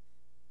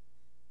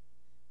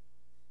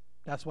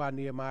 That's why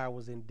Nehemiah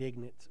was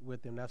indignant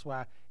with them. That's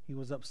why he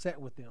was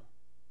upset with them.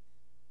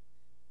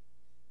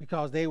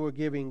 Because they were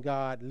giving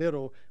God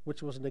little,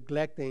 which was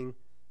neglecting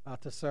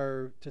to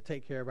serve, to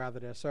take care of rather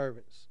their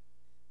servants.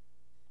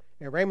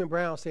 And Raymond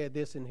Brown said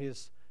this in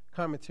his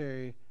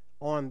commentary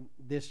on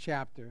this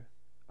chapter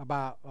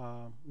about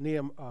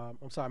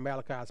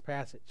Malachi's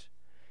passage.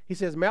 He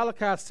says,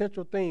 Malachi's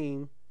central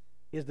theme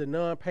is the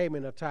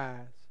non-payment of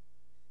tithes.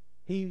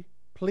 He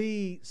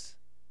pleads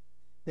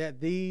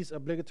that these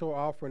obligatory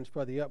offerings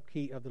for the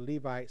upkeep of the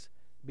Levites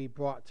be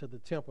brought to the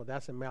temple.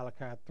 That's in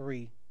Malachi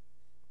 3.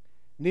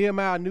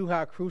 Nehemiah knew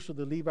how crucial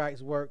the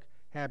Levites' work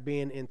had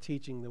been in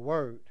teaching the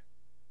word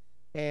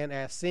and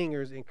as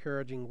singers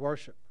encouraging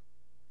worship.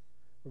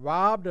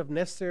 Robbed of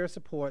necessary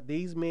support,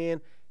 these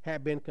men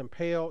had been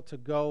compelled to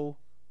go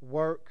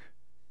work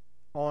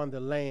on the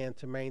land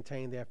to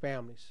maintain their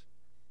families.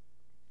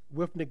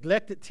 With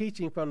neglected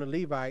teaching from the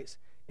Levites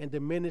and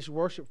diminished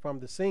worship from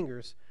the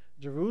singers,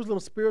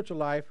 Jerusalem's spiritual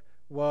life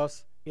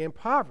was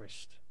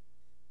impoverished.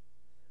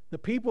 The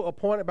people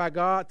appointed by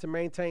God to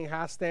maintain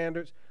high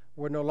standards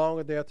were no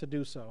longer there to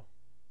do so.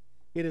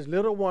 It is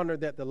little wonder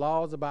that the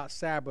laws about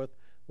Sabbath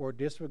were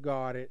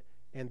disregarded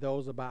and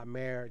those about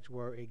marriage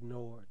were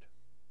ignored.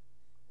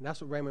 And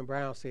that's what Raymond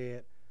Brown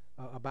said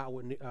about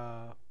what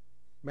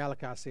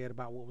Malachi said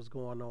about what was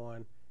going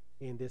on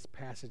in this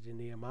passage in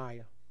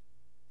Nehemiah.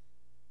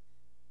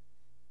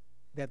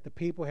 That the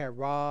people had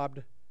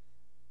robbed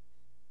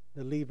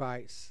the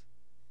Levites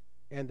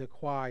and the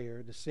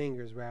choir, the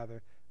singers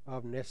rather,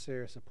 of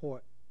necessary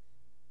support.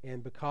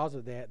 And because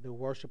of that, the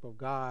worship of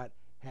God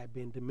had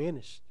been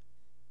diminished.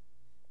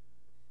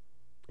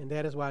 And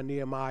that is why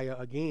Nehemiah,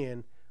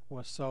 again,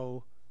 was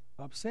so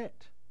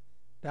upset.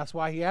 That's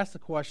why he asked the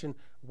question,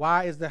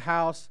 why is the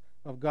house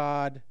of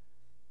God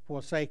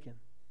forsaken?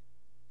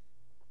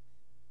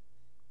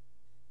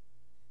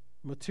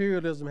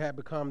 Materialism had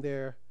become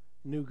their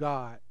new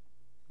God,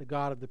 the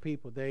God of the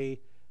people.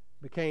 They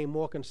became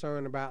more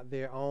concerned about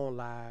their own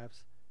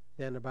lives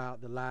than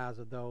about the lives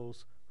of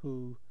those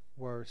who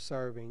were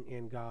serving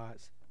in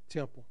God's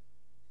temple.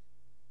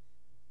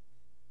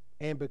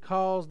 And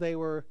because they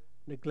were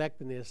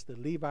neglecting this, the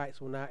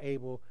Levites were not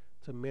able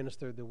to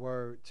minister the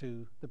word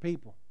to the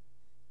people.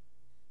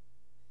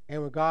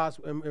 And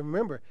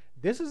remember,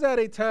 this is at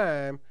a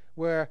time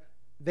where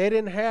they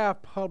didn't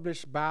have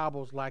published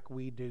Bibles like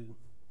we do.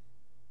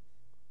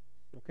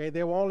 Okay,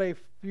 there were only a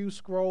few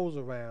scrolls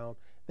around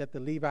that the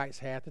Levites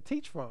had to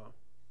teach from.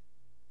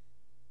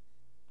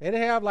 They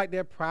didn't have like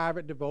their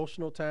private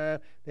devotional time.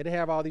 They didn't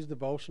have all these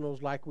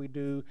devotionals like we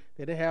do.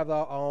 They didn't have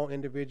their own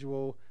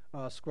individual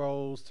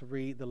scrolls to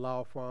read the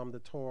law from, the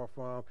Torah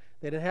from.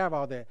 They didn't have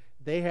all that.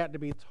 They had to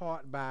be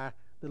taught by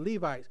the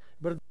Levites.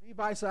 But if the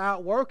Levites are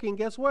out working,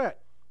 guess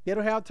what? They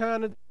don't have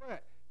time to do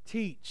what?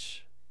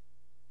 Teach.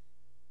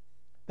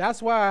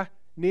 That's why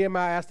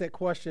Nehemiah asked that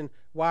question,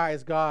 why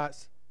is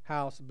God's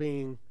house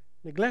being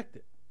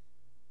neglected?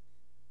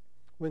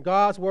 When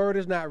God's word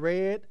is not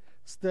read,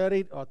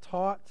 studied, or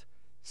taught,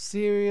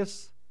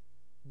 serious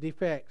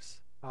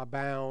defects are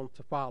bound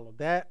to follow.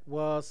 That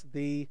was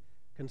the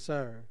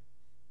concern.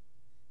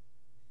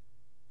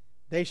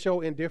 They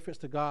show indifference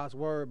to God's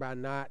word by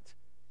not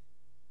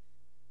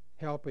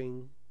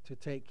helping to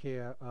take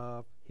care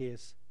of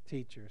his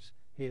teachers,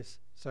 his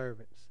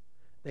servants.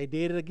 They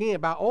did it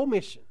again by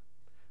omission.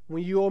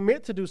 When you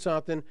omit to do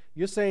something,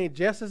 you're saying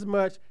just as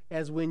much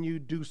as when you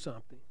do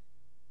something.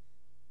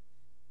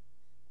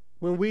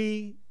 When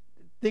we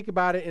think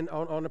about it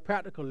on a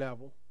practical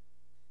level,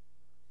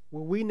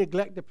 when we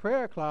neglect the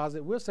prayer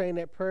closet, we're saying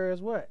that prayer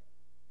is what?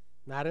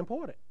 Not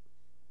important.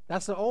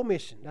 That's an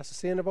omission. That's a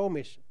sin of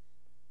omission.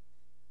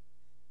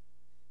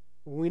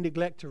 When we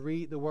neglect to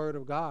read the Word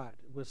of God,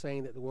 we're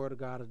saying that the Word of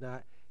God is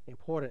not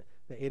important,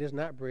 that it is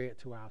not bread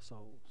to our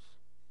souls.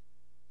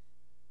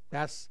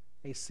 That's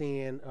a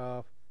sin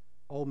of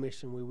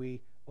omission when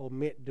we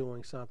omit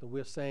doing something.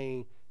 We're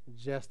saying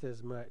just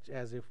as much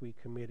as if we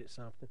committed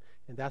something.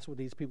 And that's what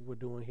these people were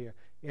doing here.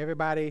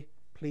 Everybody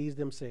pleased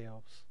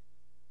themselves.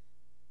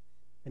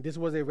 And this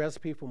was a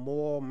recipe for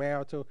moral,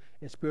 marital,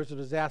 and spiritual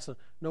disaster.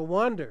 No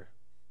wonder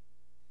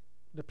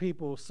the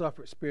people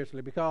suffered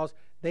spiritually because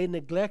they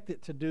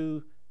neglected to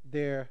do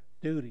their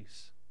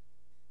duties.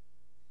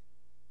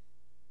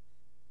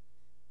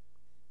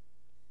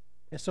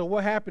 And so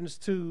what happens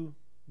to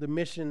the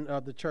mission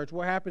of the church?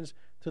 What happens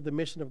to the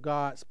mission of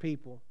God's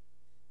people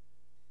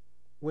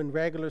when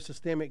regular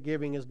systemic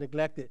giving is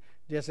neglected,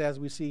 just as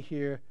we see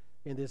here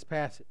in this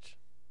passage?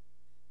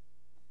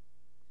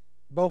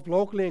 Both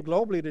locally and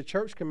globally, the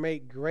church can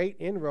make great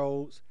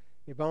inroads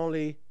if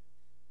only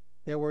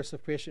there were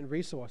sufficient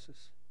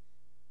resources.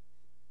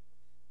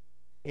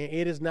 And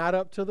it is not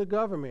up to the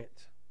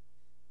government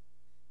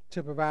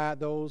to provide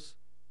those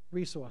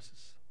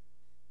resources.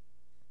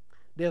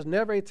 There's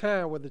never a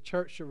time where the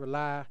church should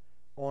rely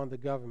on the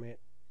government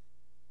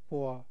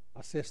for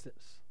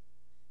assistance.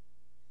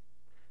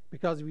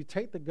 Because if you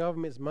take the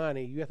government's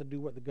money, you have to do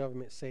what the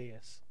government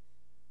says.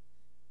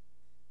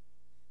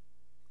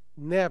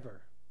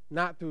 Never.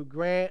 Not through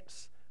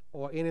grants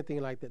or anything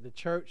like that. The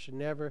church should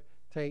never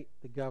take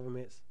the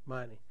government's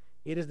money.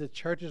 It is the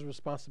church's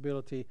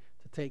responsibility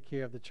to take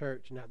care of the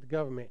church, not the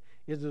government.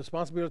 It is the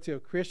responsibility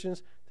of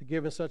Christians to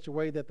give in such a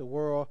way that the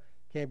world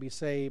can be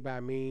saved by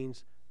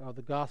means of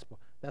the gospel.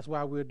 That's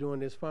why we're doing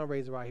this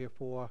fundraiser right here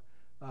for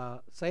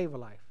Save a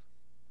Life.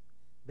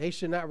 They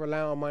should not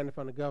rely on money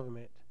from the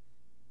government,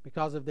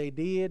 because if they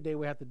did, they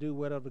would have to do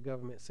whatever the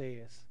government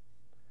says.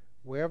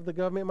 Wherever the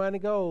government money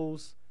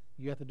goes,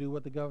 you have to do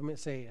what the government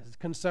says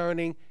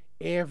concerning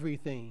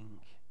everything.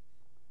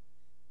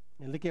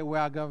 And look at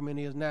where our government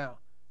is now.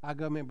 Our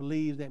government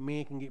believes that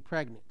men can get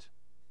pregnant.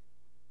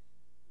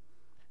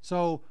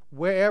 So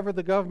wherever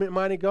the government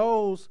money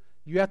goes,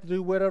 you have to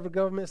do whatever the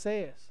government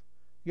says.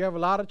 You have a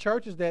lot of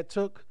churches that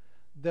took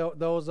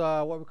those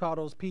what we call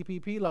those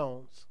PPP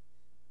loans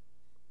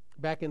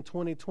back in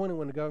 2020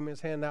 when the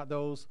government's handing out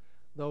those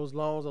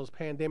loans, those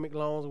pandemic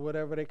loans or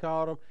whatever they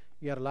called them.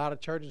 You had a lot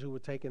of churches who were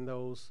taking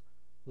those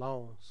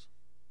loans.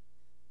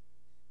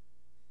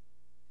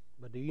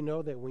 But do you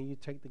know that when you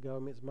take the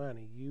government's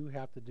money, you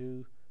have to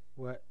do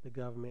what the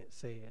government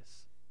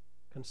says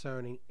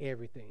concerning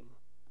everything?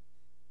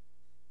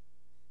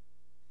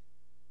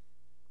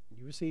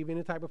 You receive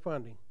any type of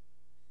funding,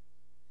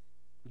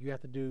 you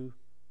have to do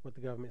what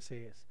the government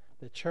says.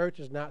 The church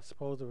is not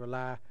supposed to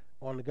rely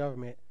on the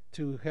government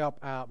to help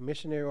out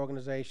missionary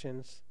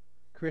organizations,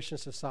 Christian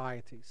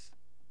societies.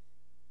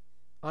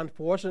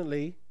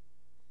 Unfortunately,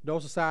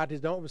 those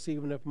societies don't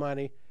receive enough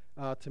money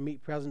to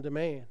meet present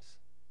demands.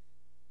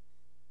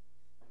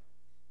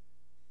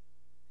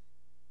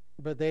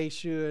 But they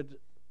should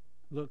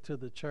look to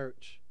the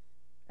church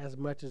as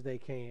much as they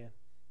can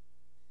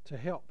to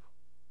help.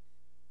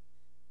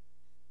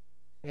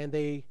 And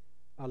they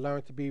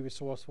learn to be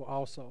resourceful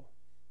also.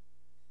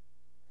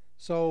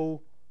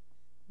 So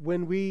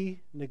when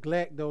we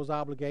neglect those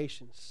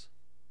obligations,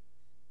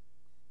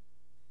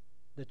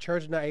 the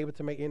church is not able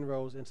to make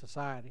inroads in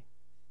society.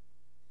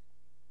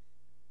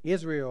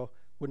 Israel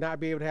would not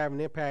be able to have an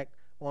impact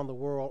on the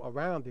world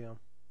around them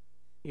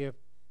if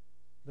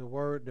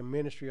the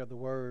ministry of the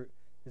word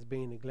is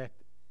being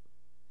neglected.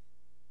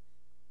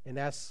 And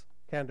that's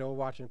kind of the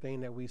overarching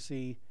thing that we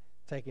see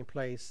taking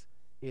place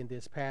in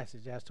this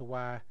passage as to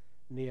why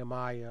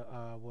Nehemiah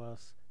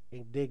was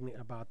indignant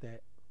about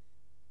that.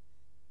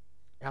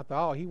 After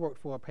all, he worked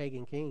for a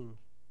pagan king.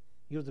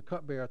 He was the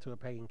cupbearer to a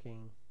pagan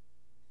king.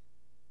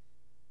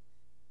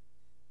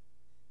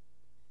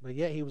 But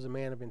yet he was a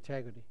man of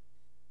integrity.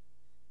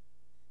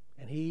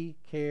 And he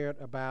cared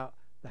about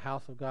the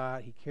house of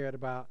God. He cared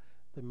about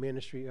the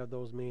ministry of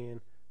those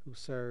men who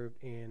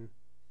served in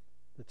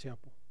the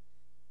temple.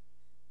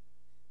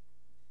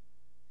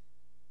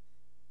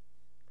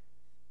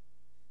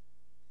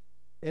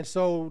 And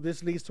so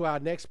this leads to our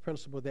next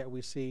principle that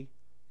we see.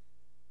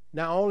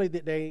 Not only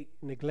did they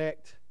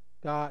neglect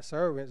God's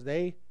servants,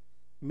 they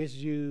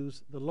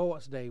misused the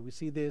Lord's day. We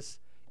see this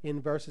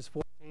in verses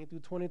 14 through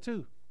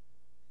 22.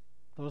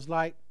 So it's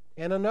like,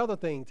 and another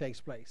thing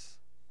takes place.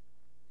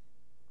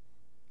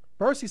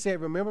 First he said,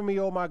 "Remember me,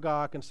 O my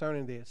God,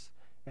 concerning this,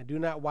 and do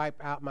not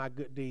wipe out my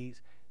good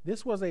deeds."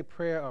 This was a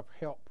prayer of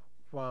help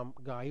from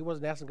God. He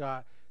wasn't asking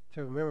God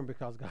to remember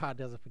because God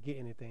doesn't forget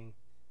anything.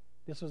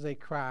 This was a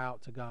cry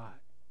out to God.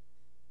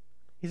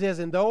 He says,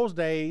 "In those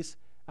days,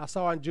 I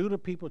saw in Judah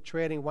people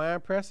treading wine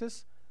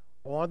presses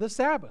on the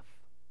Sabbath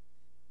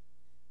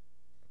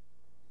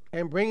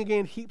and bringing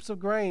in heaps of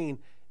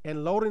grain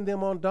and loading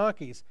them on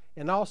donkeys,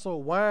 and also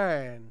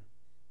wine,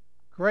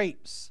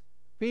 grapes,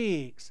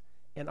 figs,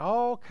 and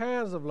all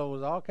kinds of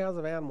loads, all kinds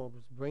of animals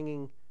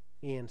bringing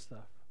in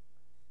stuff,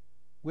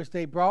 which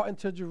they brought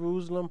into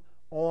Jerusalem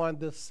on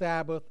the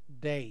Sabbath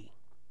day.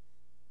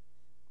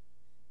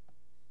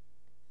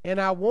 And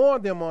I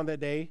warned them on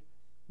that day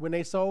when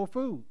they sold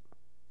food."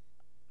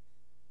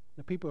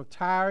 The people of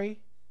Tyre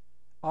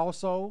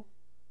also,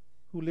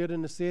 who lived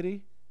in the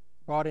city,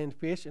 brought in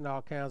fish and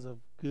all kinds of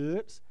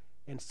goods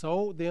and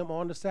sold them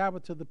on the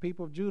Sabbath to the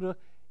people of Judah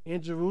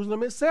in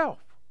Jerusalem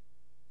itself.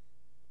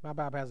 My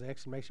Bible has an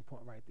exclamation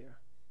point right there.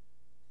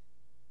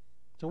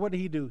 So what did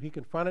he do? He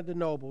confronted the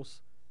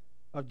nobles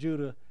of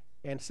Judah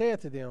and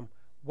said to them,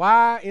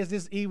 "Why is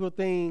this evil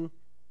thing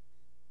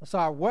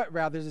Sorry, what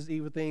rather is this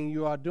evil thing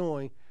you are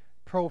doing?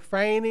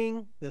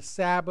 Profaning the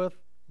Sabbath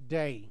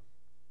day.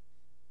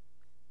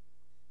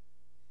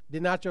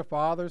 Did not your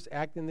fathers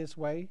act in this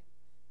way?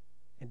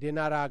 And did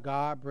not our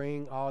God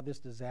bring all this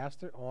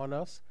disaster on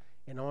us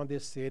and on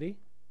this city?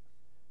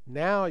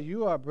 Now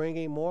you are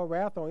bringing more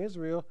wrath on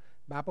Israel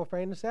by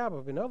profaning the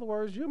Sabbath. In other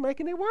words, you're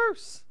making it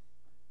worse.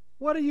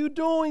 What are you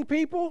doing,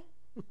 people?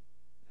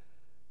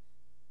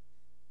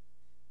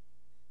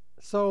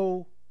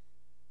 So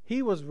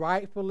he was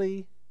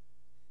rightfully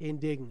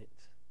indignant.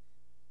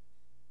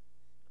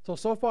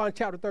 So far in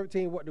chapter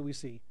 13, what do we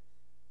see?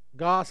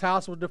 God's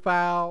house was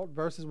defiled,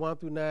 verses 1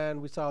 through 9,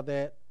 we saw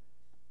that.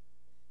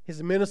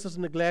 His ministers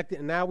neglected,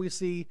 and now we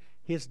see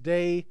his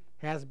day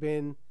has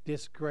been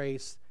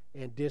disgraced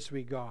and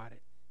disregarded.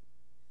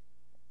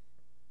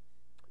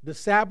 The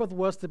Sabbath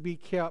was to be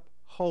kept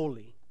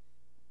holy.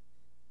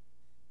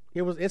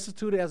 It was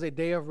instituted as a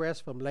day of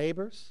rest from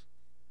labors,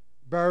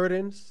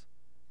 burdens,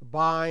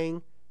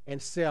 buying,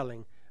 and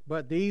selling.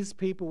 But these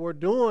people were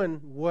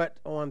doing what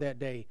on that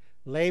day?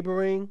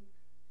 Laboring,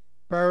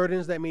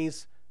 burdens, that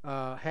means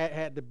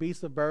had the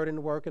beasts of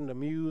burden working, the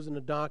mules and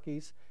the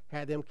donkeys,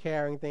 had them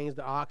carrying things,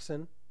 the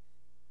oxen.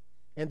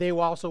 And they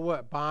were also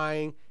what?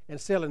 Buying and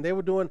selling. They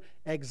were doing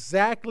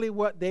exactly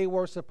what they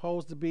were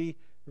supposed to be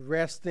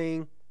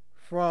resting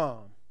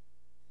from.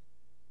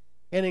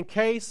 And in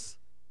case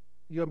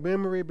your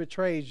memory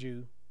betrays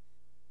you,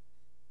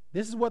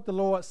 this is what the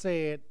Lord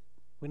said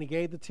when he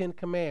gave the 10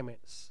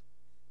 Commandments.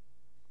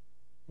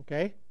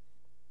 Okay?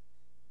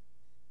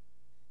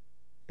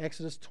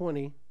 Exodus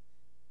 20,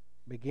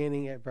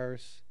 beginning at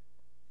verse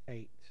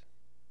 8.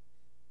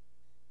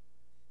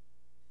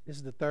 This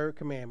is the third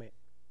commandment.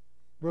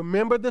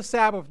 Remember the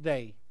Sabbath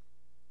day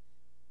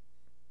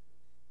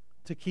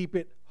to keep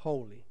it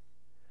holy.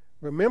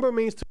 Remember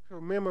means to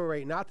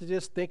commemorate, not to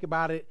just think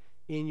about it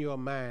in your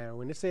mind.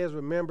 When it says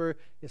remember,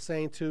 it's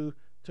saying to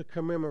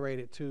commemorate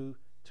it, to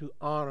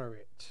honor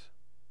it.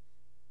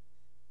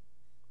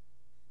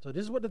 So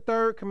this is what the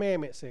third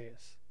commandment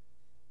says.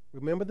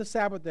 Remember the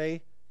Sabbath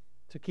day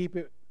to keep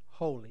it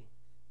holy.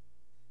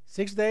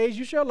 6 days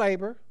you shall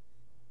labor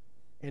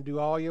and do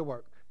all your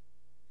work.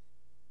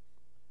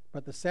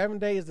 But the 7th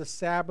day is the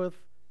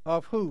Sabbath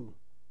of who?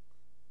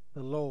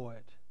 The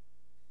Lord,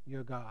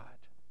 your God.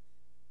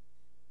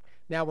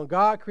 Now, when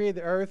God created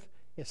the earth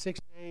in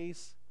 6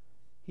 days,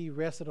 he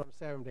rested on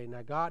the 7th day.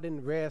 Now, God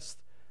didn't rest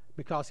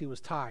because he was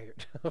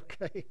tired,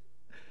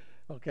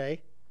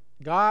 okay?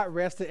 God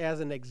rested as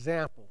an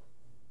example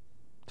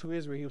to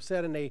Israel. He was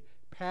setting a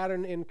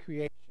pattern in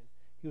creation.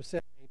 He was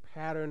setting a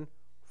pattern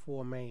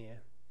for man.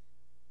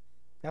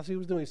 That's what he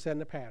was doing. He was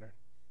setting a pattern.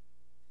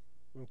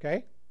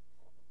 Okay?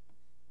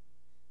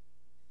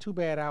 Too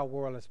bad our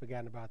world has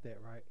forgotten about that,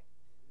 right?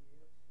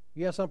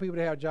 You have some people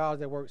that have jobs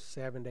that work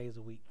 7 days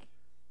a week.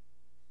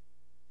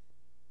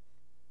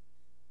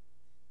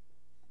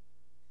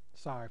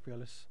 Sorry,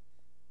 Phyllis.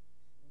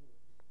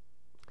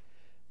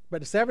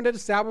 But the 7th day is the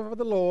Sabbath of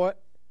the Lord.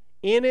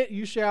 In it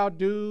you shall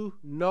do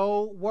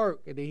no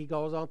work. And then he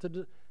goes on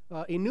to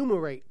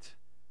enumerate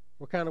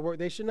what kind of work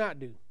they should not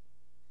do.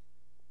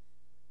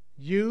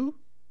 You,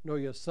 nor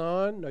your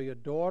son, nor your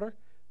daughter,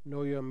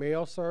 nor your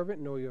male servant,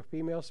 nor your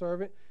female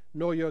servant,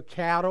 nor your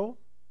cattle.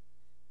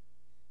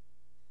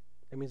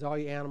 That means all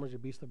your animals, your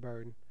beasts of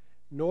burden.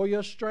 Nor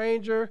your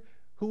stranger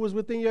who was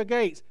within your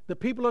gates. The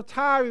people of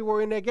Tyre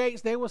were in their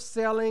gates. They were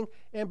selling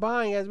and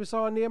buying, as we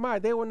saw in Nehemiah.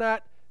 They were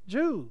not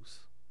Jews,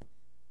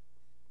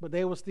 but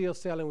they were still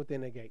selling within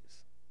their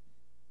gates.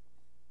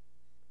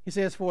 He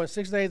says, for in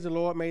 6 days the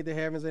Lord made the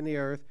heavens and the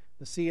earth,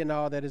 the sea and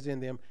all that is in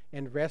them,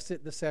 and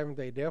rested the 7th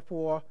day.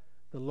 Therefore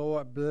the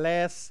Lord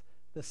blessed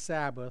the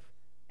Sabbath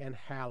and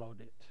hallowed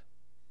it.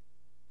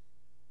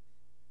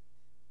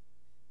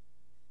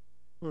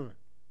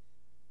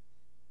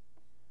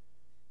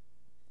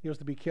 It was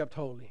to be kept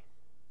holy.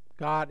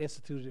 God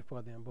instituted it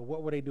for them. But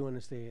what were they doing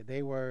instead?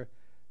 They were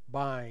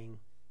buying,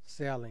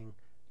 selling,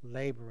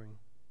 laboring,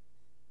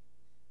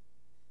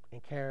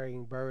 and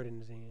carrying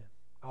burdens in,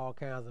 all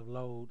kinds of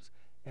loads,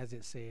 as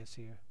it says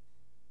here.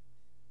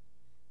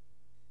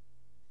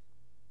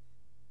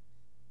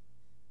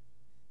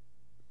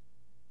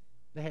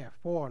 They had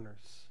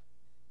foreigners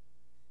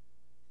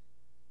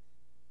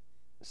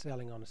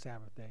selling on the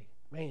Sabbath day.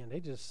 Man, they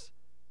just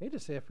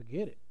said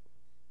forget it.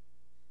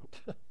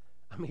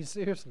 I mean,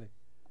 seriously.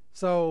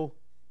 So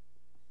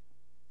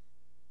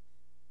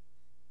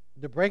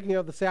the breaking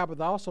of the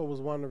Sabbath also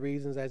was one of the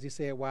reasons, as he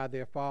said, why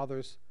their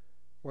fathers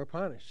were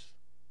punished.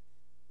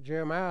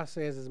 Jeremiah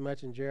says as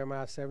much in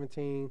Jeremiah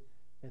 17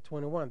 and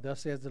 21.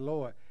 Thus says the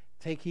Lord,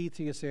 take heed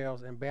to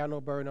yourselves and bear no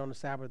burden on the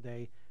Sabbath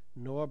day,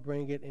 nor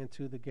bring it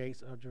into the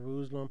gates of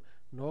Jerusalem,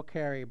 nor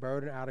carry a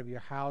burden out of your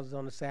houses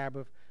on the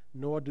Sabbath,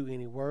 nor do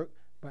any work,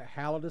 but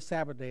hallow the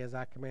Sabbath day as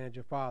I commanded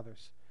your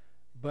fathers.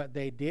 But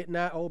they did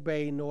not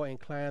obey nor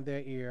incline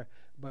their ear,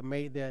 but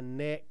made their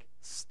neck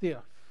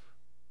stiff,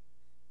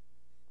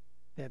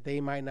 that they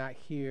might not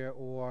hear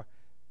or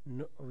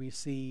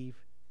receive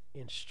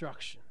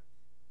instruction.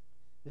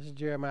 This is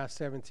Jeremiah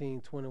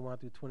 17, 21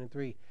 through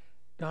 23.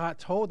 God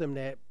told them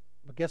that,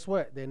 but guess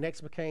what? Their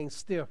necks became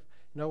stiff.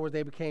 In other words,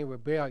 they became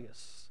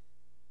rebellious.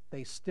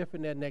 They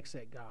stiffened their necks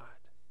at God.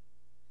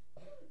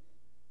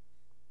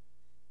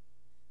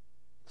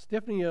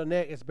 Stiffening your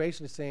neck is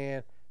basically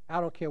saying, I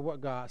don't care what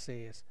God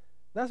says.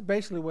 That's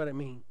basically what it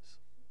means.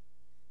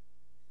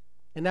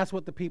 And that's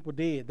what the people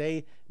did.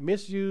 They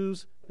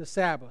misused the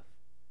Sabbath.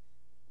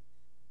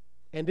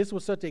 And this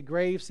was such a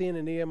grave sin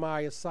in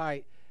Nehemiah's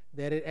sight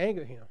that it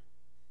angered him.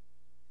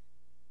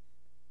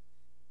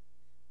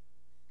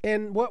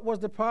 And what was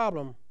the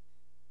problem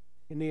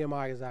in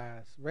Nehemiah's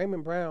eyes?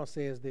 Raymond Brown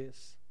says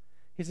this.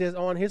 He says,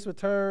 on his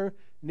return,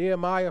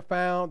 Nehemiah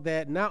found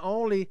that not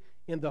only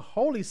in the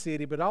holy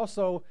city, but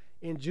also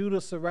in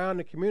Judah's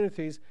surrounding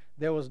communities,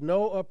 there was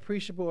no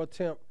appreciable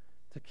attempt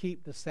to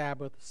keep the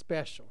Sabbath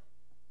special.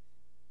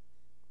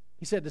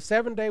 He said the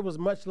seventh day was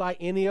much like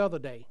any other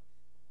day.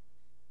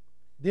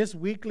 This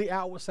weekly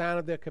outward sign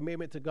of their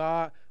commitment to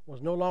God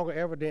was no longer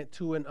evident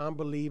to an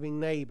unbelieving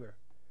neighbor.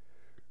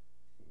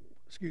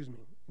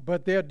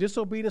 But their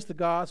disobedience to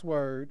God's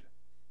word,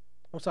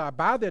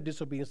 by their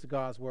disobedience to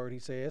God's word, he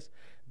says,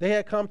 they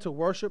had come to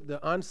worship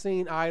the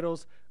unseen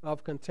idols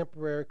of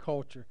contemporary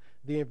culture.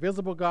 The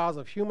invisible gods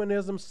of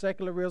humanism,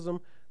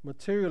 secularism,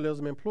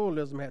 materialism, and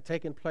pluralism had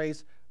taken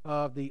place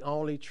of the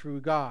only true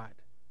God.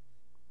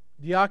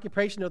 The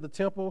occupation of the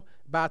temple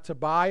by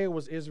Tobiah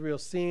was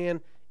Israel's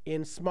sin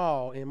in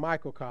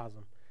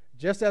microcosm.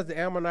 Just as the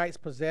Ammonites'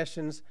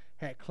 possessions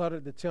had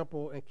cluttered the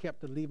temple and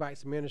kept the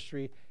Levites'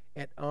 ministry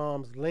at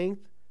arm's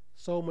length,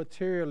 so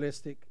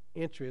materialistic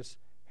interests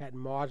had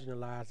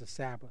marginalized the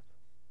Sabbath.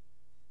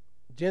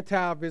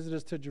 Gentile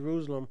visitors to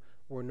Jerusalem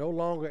were no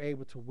longer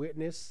able to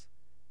witness,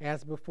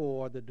 as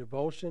before, the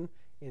devotion,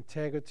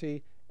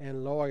 integrity,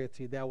 and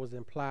loyalty that was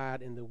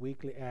implied in the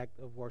weekly act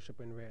of worship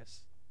and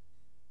rest.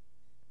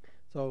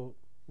 So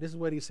this is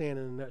what he's saying in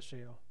a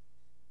nutshell.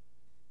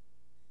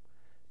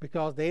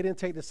 Because they didn't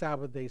take the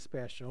Sabbath day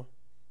special,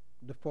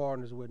 the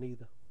foreigners wouldn't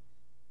either.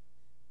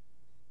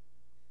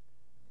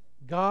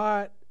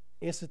 God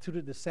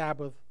instituted the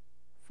Sabbath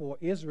for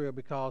Israel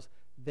because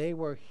they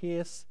were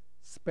his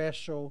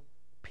special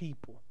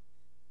people.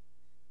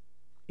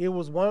 It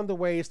was one of the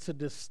ways to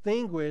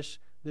distinguish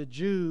the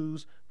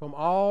Jews from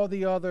all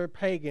the other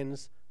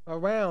pagans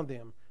around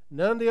them.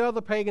 None of the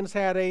other pagans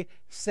had a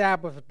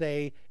Sabbath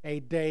day, a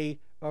day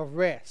of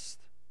rest.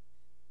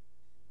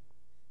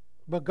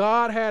 But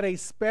God had a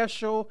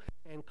special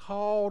and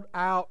called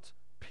out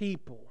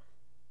people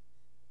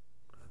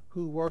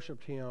who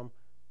worshiped him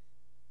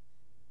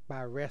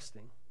by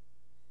resting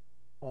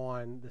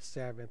on the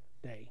seventh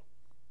day.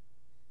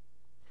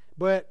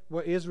 But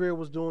what Israel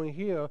was doing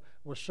here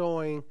was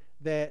showing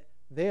that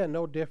they are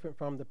no different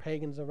from the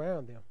pagans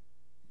around them.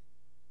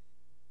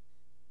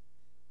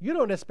 You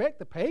don't expect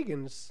the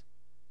pagans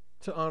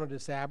to honor the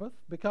Sabbath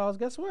because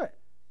guess what?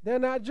 They're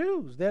not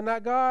Jews. They're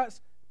not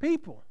God's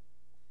people.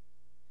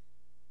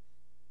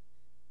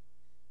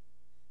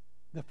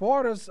 The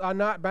foreigners are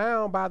not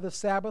bound by the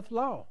Sabbath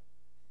law,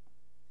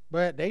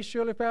 but they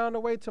surely found a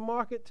way to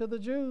market to the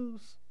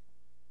Jews.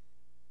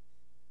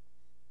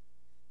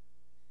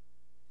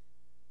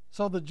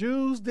 So the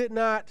Jews did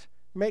not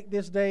make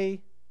this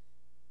day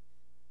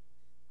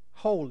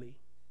holy.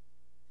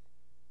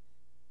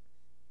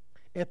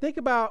 And think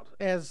about,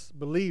 as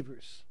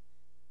believers,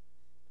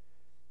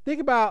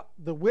 think about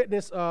the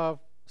witness of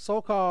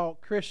so-called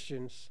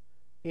Christians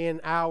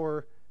in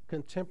our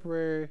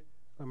contemporary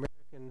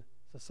American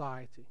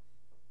society.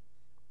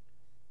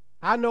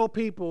 I know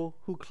people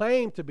who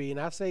claim to be, and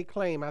I say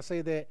claim, I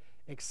say that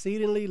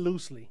exceedingly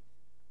loosely.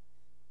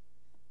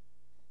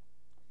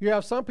 You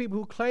have some people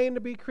who claim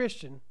to be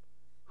Christian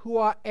who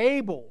are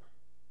able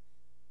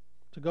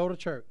to go to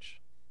church,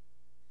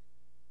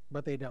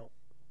 but they don't.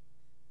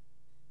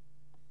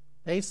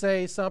 They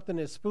say something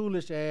as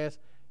foolish as,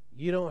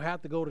 you don't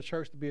have to go to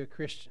church to be a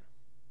Christian.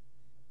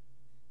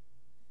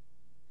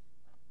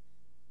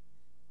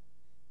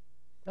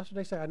 That's what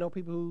they say. I know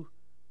people who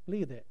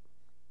believe that.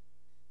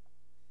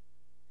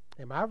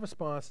 And my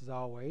response is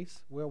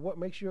always, well, what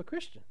makes you a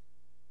Christian?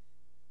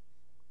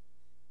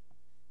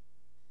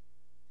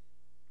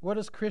 What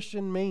does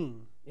Christian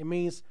mean? It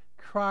means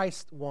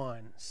Christ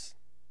ones.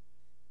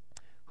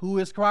 Who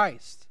is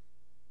Christ?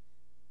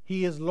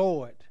 He is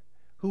Lord.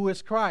 Who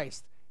is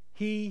Christ?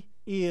 He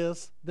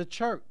is the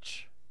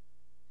church.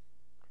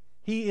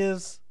 He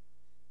is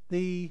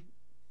the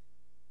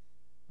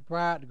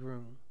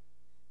bridegroom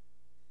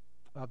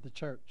of the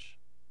church.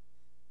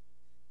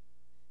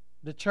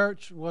 The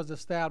church was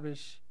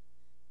established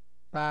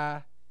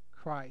by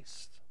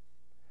Christ.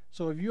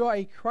 So if you are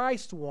a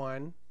Christ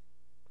one,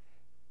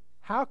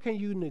 how can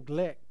you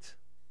neglect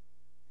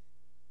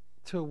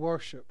to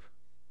worship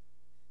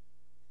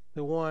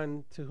the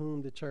one to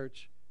whom the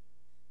church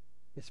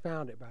is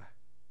founded by?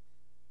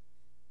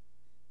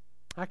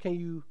 How can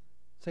you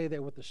say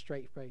that with a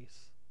straight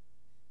face,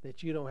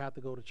 that you don't have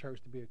to go to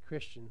church to be a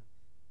Christian?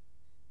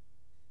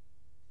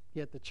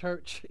 Yet the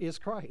church is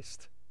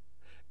Christ.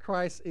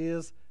 Christ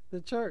is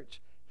the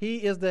church. He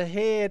is the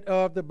head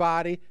of the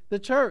body, the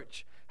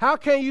church. How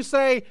can you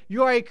say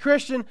you are a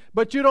Christian,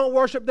 but you don't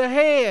worship the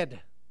head?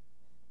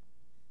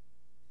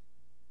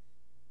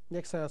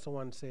 Next time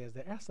someone says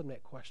that, ask them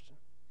that question.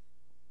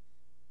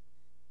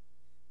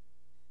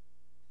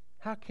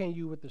 How can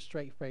you with a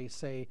straight face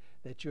say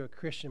that you're a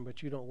Christian,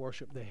 but you don't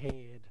worship the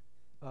head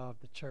of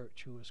the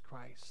church, who is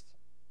Christ?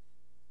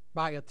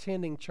 By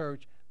attending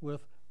church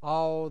with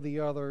all the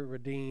other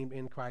redeemed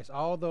in Christ,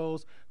 all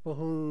those for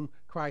whom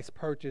Christ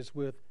purchased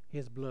with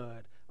his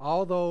blood,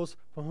 all those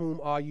for whom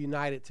are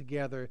united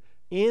together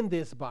in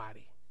this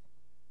body.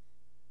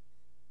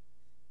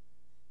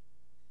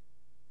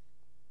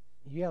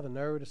 You have the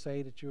nerve to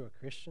say that you're a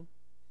Christian,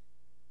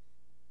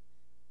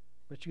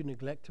 but you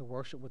neglect to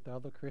worship with the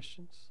other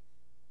Christians?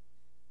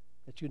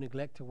 That you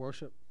neglect to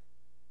worship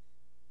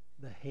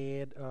the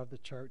head of the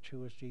church,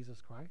 who is Jesus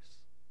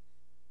Christ?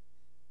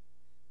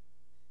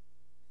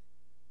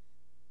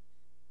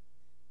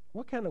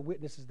 What kind of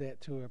witness is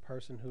that to a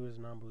person who is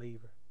an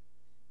unbeliever?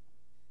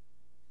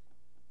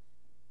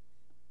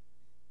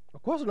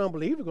 Of course, an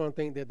unbeliever is going to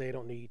think that they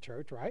don't need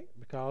church, right?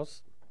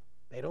 Because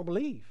they don't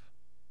believe.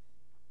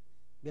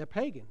 They're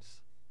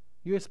pagans.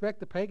 You expect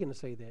the pagan to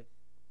say that.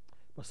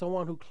 But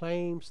someone who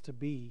claims to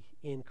be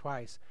in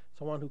Christ,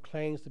 someone who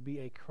claims to be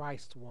a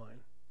Christ one,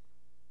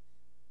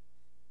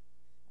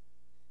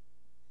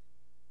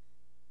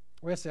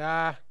 we say,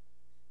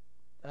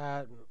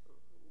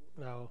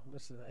 no,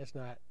 it's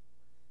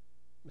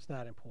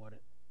not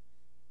important.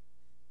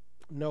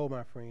 No,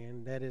 my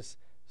friend, that is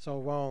so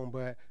wrong.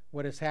 But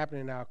what is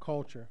happening in our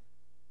culture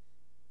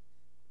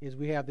is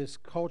we have this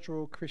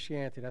cultural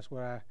Christianity. That's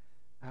what I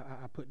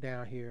put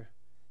down here,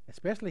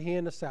 especially here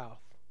in the South.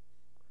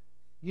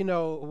 You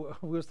know,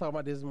 we was talking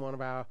about this in one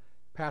of our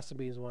pastor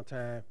meetings one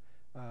time.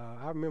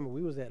 I remember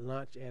we was at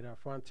lunch at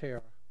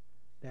Frontera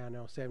down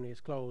there on 70.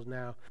 It's closed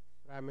now.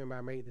 I remember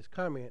I made this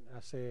comment.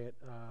 I said,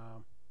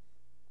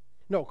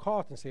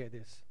 Carlton said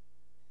this.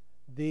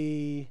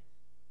 The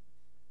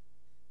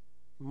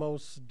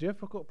most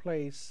difficult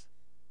place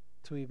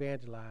to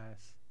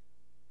evangelize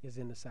is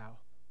in the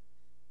South,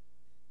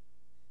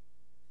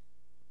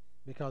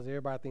 because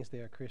everybody thinks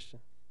they're a Christian.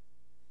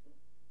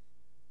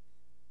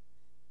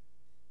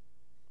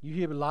 You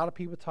hear a lot of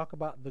people talk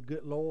about the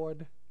good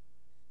Lord.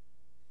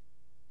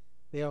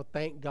 They'll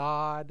thank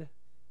God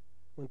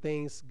when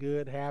things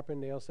good happen.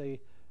 They'll say,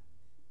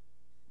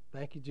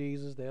 thank you,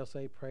 Jesus. They'll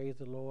say, praise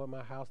the Lord.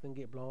 My house didn't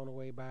get blown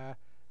away by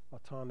a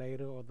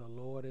tornado, or the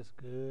Lord is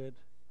good.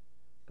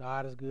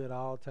 God is good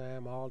all the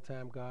time. All the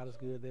time God is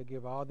good. They'll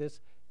give all this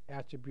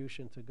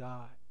attribution to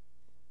God.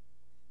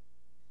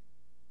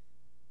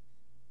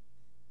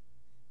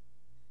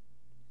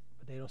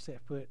 But they don't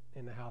set foot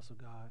in the house of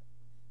God.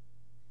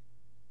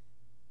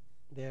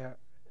 Their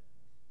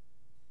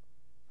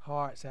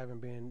hearts haven't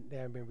been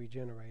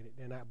regenerated.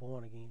 They're not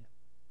born again.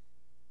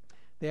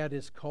 They have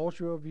this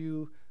cultural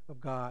view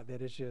of God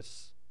that is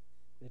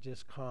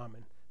just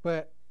common.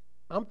 But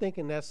I'm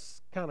thinking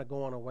that's kind of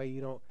going away.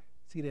 You don't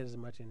see that as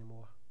much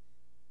anymore.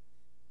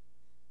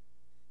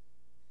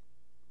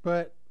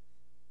 But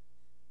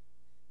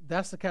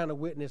that's the kind of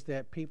witness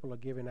that people are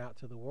giving out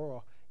to the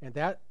world. And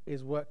that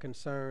is what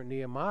concerned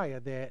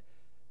Nehemiah, that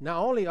not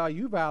only are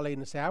you violating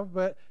the Sabbath,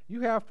 but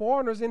you have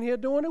foreigners in here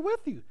doing it with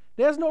you.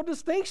 There's no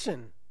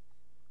distinction.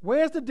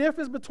 Where's the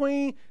difference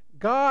between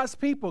God's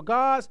people,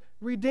 God's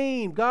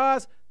redeemed,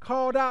 God's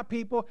called out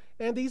people,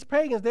 and these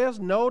pagans? There's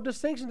no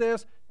distinction.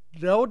 There's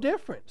no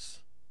difference.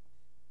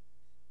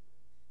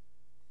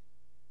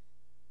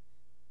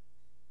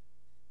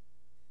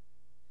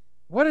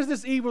 What is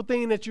this evil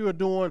thing that you are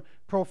doing,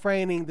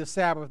 profaning the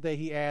Sabbath, that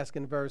he asked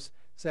in verse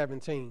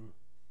 17?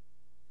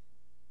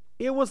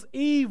 It was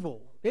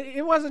evil.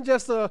 It wasn't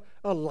just a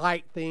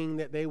light thing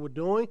that they were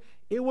doing.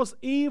 It was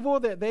evil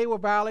that they were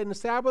violating the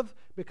Sabbath,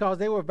 because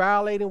they were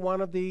violating one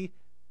of the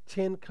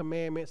 10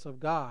 commandments of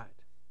God.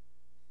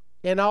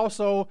 And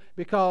also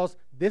because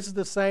this is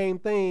the same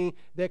thing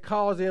that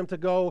caused them to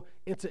go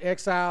into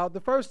exile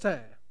the first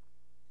time.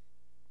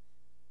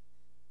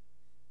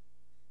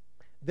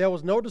 There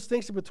was no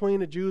distinction between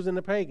the Jews and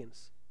the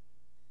pagans.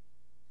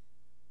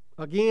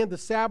 Again, the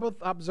Sabbath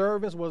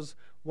observance was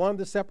one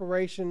of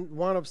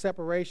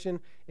separation,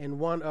 and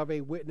one of a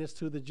witness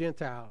to the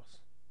Gentiles.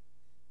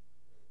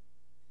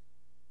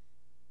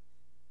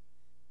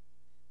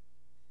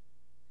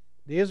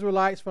 The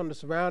Israelites from the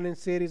surrounding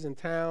cities and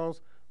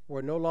towns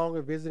were no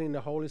longer visiting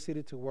the holy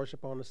city to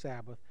worship on the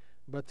Sabbath,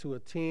 but to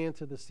attend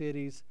to the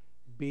city's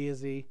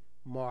busy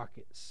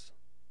markets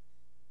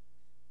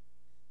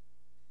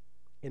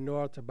in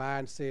order to buy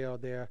and sell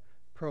their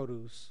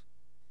produce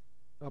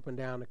up and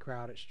down the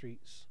crowded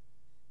streets.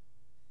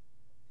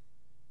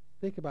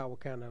 Think about what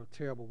kind of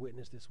terrible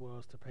witness this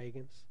was to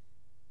pagans.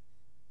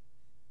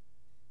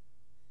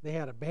 They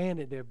had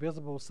abandoned their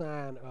visible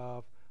sign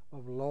of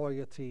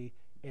loyalty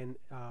and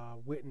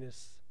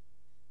witness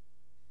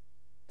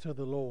to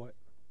the Lord.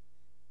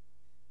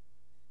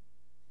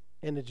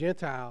 And the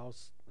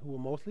Gentiles, who were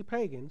mostly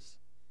pagans,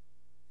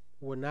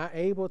 were not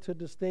able to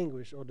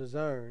distinguish or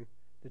discern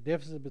the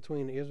differences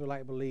between the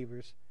Israelite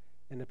believers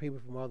and the people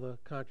from other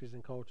countries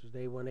and cultures.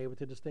 They weren't able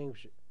to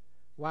distinguish it.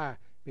 Why?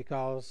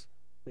 Because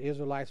the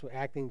Israelites were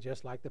acting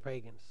just like the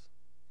pagans.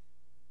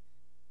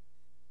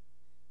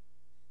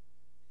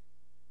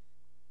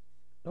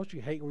 Don't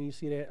you hate when you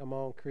see that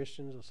among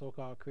Christians or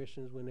so-called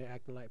Christians when they're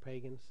acting like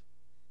pagans?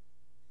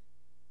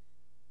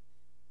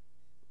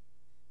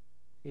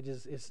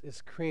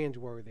 It's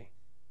cringeworthy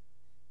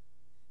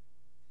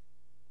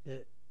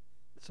that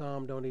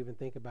some don't even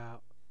think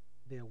about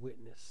their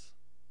witness.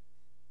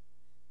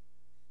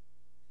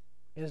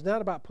 And it's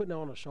not about putting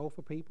on a show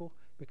for people,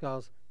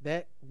 because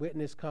that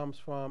witness comes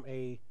from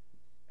a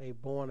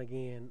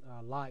born-again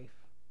life.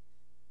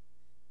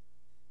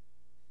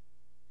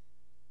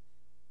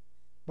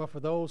 But for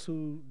those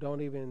who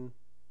don't even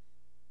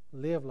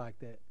live like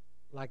that,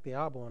 like they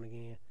are born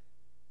again,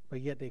 but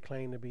yet they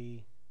claim to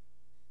be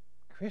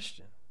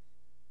Christian.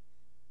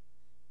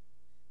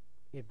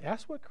 If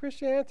that's what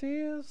Christianity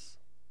is,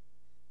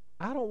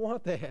 I don't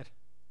want that.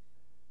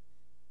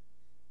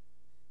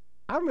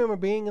 I remember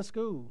being in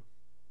school.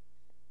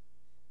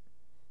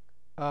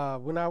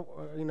 When I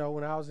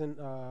was in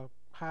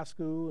high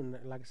school, and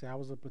like I said, I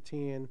was a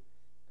pretend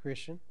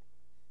Christian.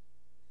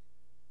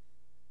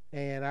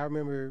 And I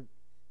remember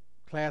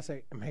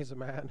classmates of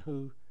mine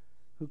who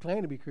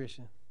claimed to be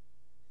Christian.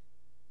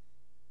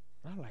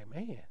 I'm like,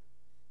 man,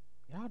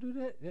 y'all do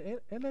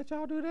that? And let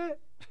y'all do that?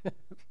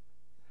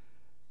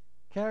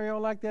 Carry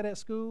on like that at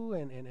school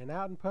and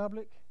out in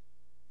public?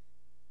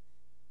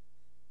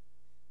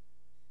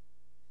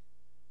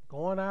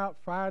 Going out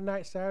Friday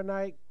night, Saturday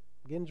night,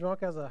 getting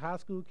drunk as a high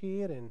school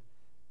kid, and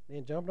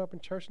then jumping up in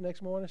church the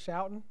next morning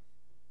shouting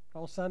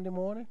on Sunday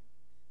morning?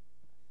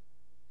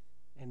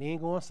 And then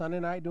going Sunday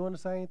night doing the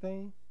same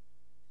thing?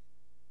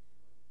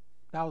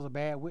 That was a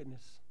bad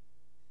witness.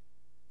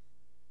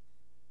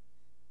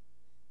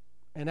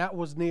 And that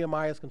was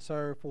Nehemiah's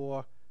concern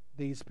for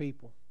these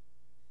people,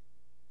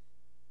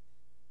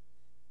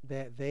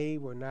 that they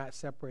were not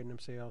separating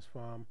themselves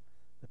from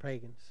the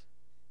pagans.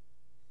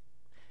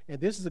 And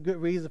this is a good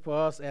reason for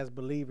us as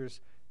believers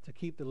to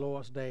keep the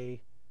Lord's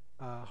Day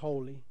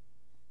holy.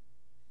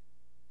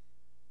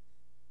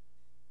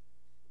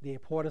 The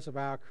importance of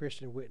our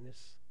Christian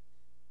witness.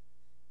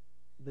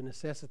 The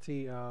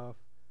necessity of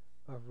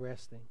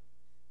resting.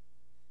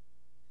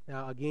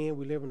 Now, again,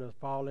 we live in a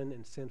fallen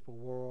and sinful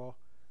world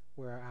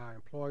where our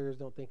employers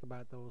don't think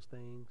about those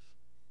things.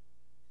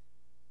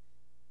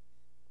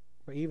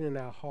 But even in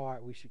our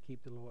heart, we should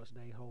keep the Lord's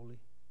Day holy,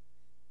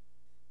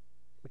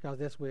 because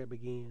that's where it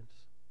begins.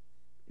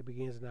 It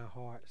begins in our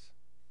hearts.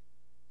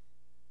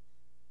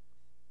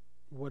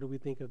 What do we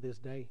think of this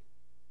day?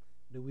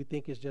 Do we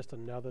think it's just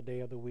another day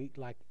of the week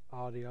like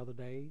all the other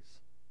days?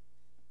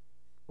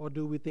 Or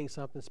do we think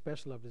something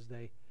special of this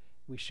day?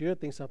 We should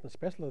think something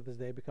special of this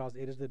day, because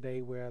it is the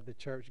day where the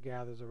church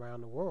gathers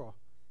around the world.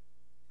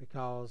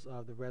 Because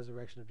of the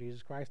resurrection of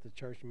Jesus Christ, the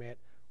church met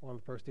on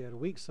the first day of the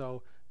week.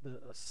 So the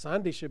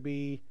Sunday should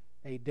be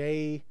a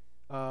day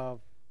of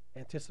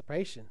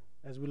anticipation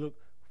as we look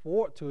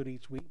forward to it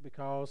each week,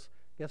 because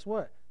guess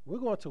what? We're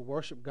going to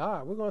worship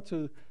God. We're going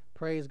to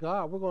praise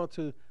God. We're going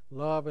to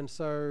love and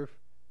serve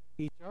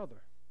each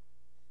other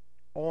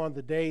on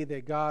the day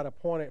that God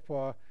appointed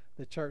for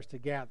the church to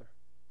gather.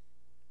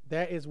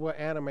 That is what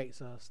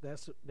animates us.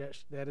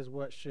 That is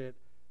what should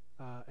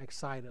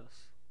excite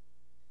us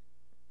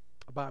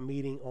about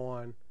meeting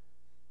on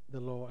the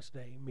Lord's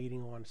Day,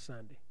 meeting on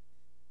Sunday.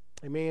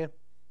 Amen.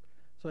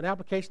 So in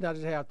application, I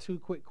just have two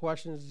quick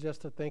questions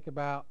just to think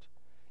about.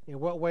 In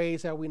what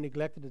ways have we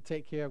neglected to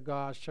take care of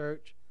God's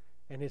church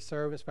and his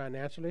servants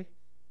financially?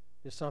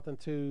 Just something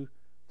to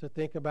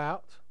think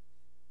about.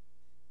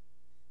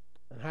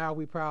 And how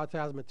we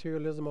prioritize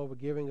materialism over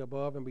giving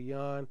above and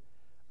beyond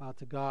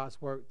to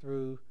God's work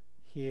through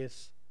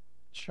his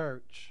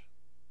church.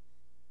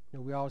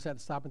 And we always have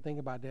to stop and think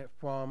about that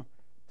from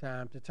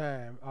time to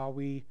time. Are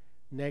we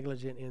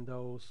negligent in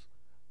those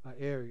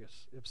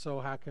areas? If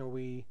so, how can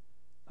we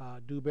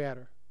do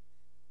better?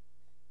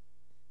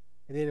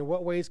 And then in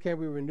what ways can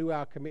we renew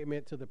our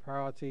commitment to the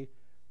priority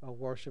of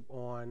worship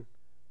on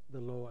the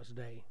Lord's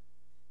Day?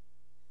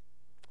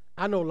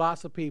 I know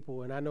lots of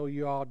people, and I know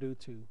you all do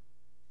too.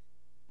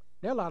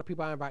 There are a lot of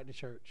people I invite to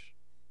church.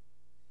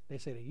 They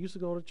say they used to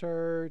go to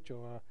church,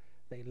 or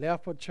they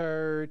left for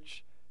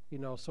church,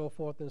 so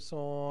forth and so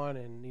on.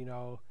 And,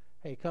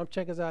 hey, come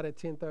check us out at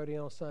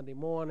 10:30 on Sunday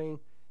morning,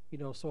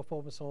 so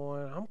forth and so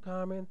on. I'm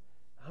coming.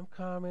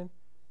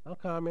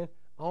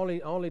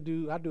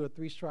 I do a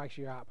 3 strikes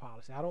you're out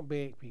policy. I don't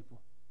beg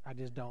people. I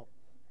just don't.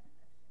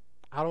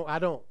 I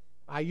don't.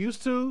 I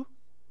used to,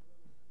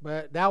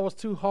 but that was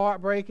too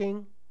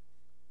heartbreaking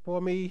for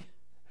me.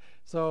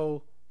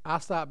 So I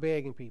stopped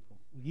begging people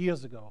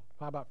years ago,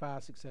 probably about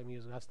 5, 6, 7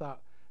 years ago. I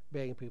stopped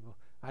begging people.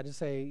 I just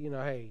say,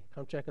 hey,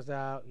 come check us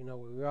out. Where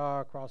we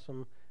are, across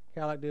from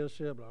Cadillac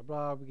dealership, blah,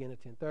 blah. We begin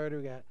at 10:30.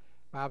 We got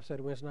Bible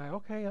study Wednesday night.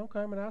 Okay, I'm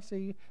coming. I'll see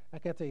you. I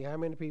can't tell you how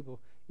many people.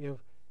 If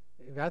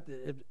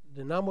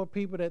the number of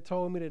people that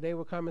told me that they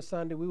were coming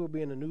Sunday, we would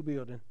be in a new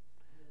building.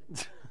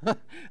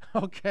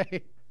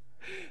 Okay.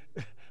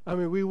 I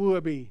mean, we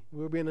would be.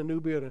 We'll be in a new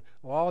building.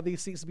 All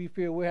these seats to be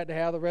filled, we had to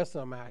have the rest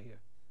of them out here.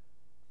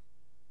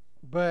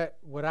 But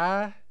what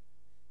I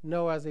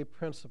know as a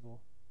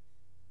principle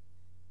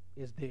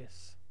is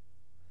this.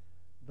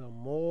 The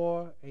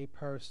more a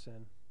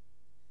person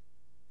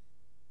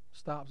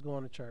stops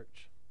going to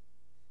church,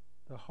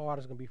 the harder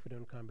it's going to be for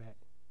them to come back.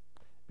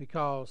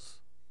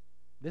 Because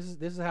this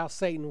is how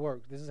Satan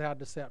works. This is how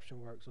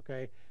deception works,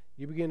 okay?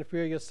 You begin to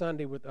fill your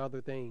Sunday with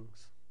other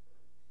things.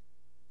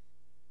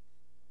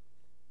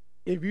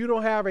 If you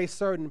don't have a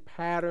certain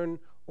pattern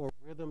or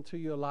rhythm to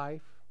your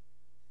life,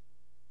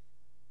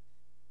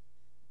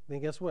 then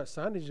guess what?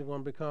 Sundays are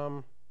going to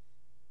become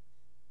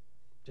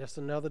just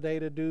another day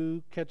to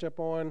do, catch up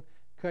on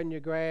cutting your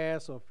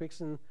grass or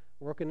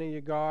working in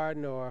your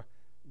garden, or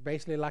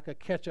basically like a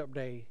catch-up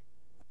day.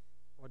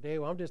 Or day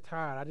where I'm just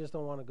tired, I just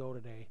don't want to go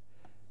today.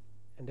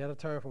 And that'll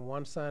turn from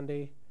one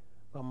Sunday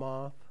a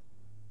month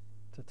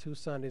to 2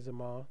 Sundays a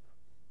month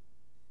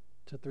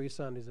to 3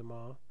 Sundays a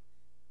month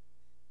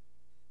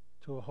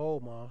to a whole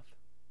month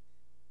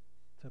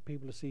to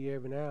people to see you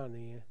every now and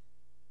then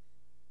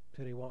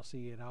till they won't see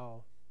you at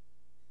all.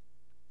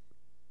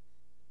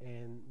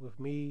 And with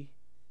me,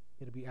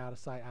 it'll be out of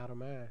sight, out of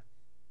mind.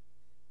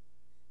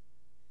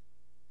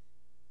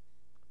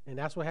 And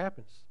that's what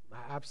happens.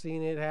 I've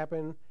seen it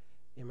happen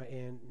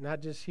in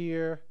not just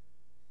here,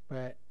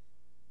 but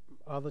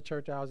other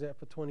church I was at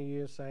for 20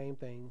 years, same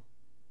thing.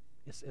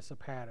 It's a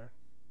pattern.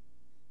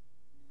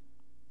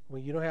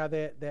 When you don't have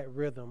that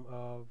rhythm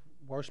of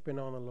worshiping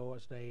on the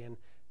Lord's Day and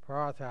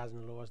prioritizing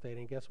the Lord's Day,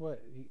 then guess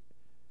what? You're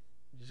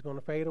just going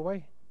to fade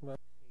away.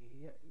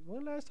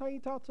 When last time you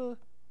talked to,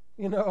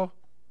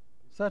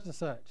 such and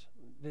such?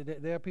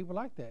 There are people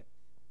like that.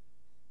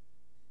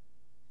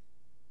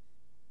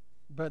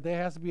 But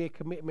there has to be a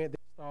commitment that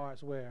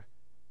starts where?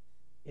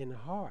 In the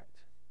heart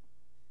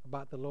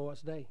about the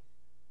Lord's Day.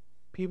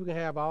 People can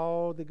have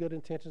all the good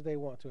intentions they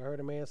want to. I heard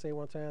a man say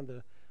one time,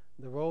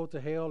 the road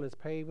to hell is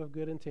paved with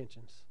good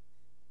intentions.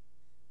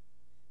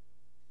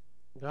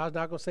 God's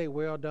not going to say,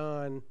 well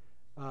done,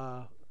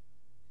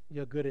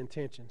 your good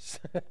intentions.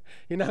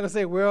 He's not going to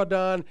say, well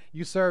done,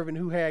 you servant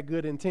who had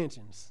good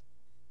intentions.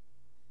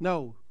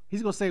 No,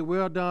 he's going to say,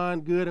 well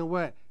done, good and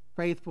what?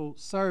 Faithful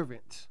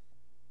servant.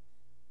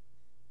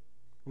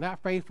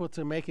 Not faithful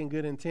to making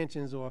good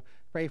intentions or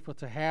faithful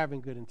to having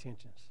good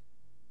intentions,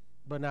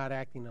 but not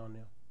acting on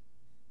them.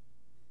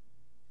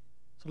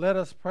 So let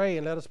us pray,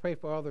 and let us pray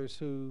for others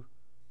who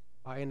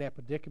are in that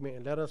predicament,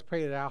 and let us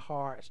pray that our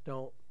hearts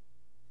don't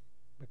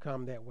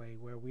become that way,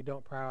 where we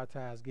don't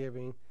prioritize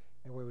giving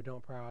and where we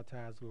don't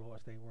prioritize the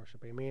Lord's Day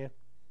worship. Amen.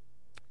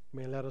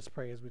 Amen. Let us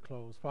pray as we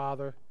close.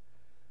 Father,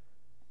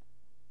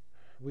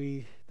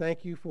 we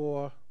thank you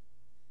for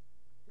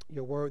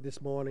your word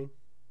this morning.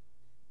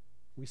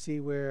 We see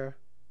where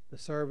the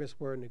servants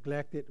were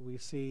neglected. We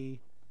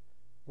see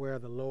where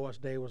the Lord's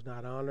Day was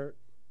not honored.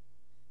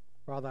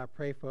 Father, I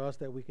pray for us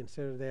that we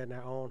consider that in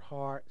our own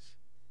hearts,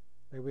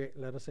 that we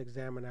let us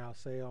examine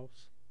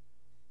ourselves.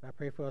 I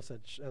pray for us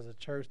as a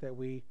church that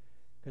we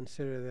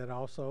consider that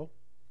also.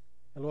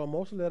 And Lord,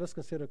 mostly let us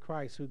consider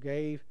Christ, who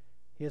gave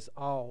his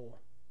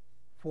all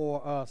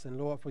for us. And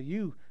Lord, for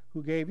you,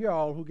 who gave your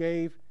all, who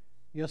gave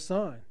your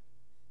son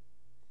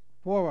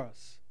for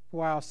us,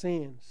 for our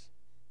sins.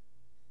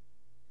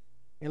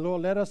 And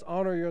Lord, let us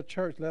honor your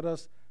church. Let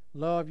us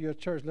love your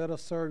church. Let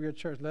us serve your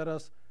church. Let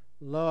us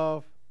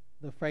love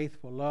the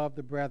faithful, love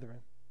the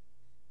brethren.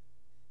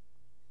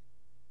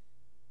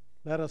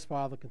 Let us,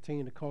 Father,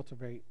 continue to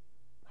cultivate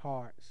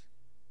hearts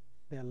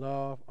that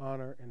love,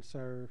 honor, and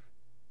serve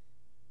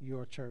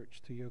your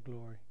church to your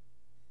glory.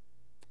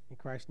 In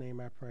Christ's name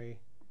I pray,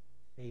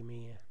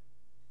 amen.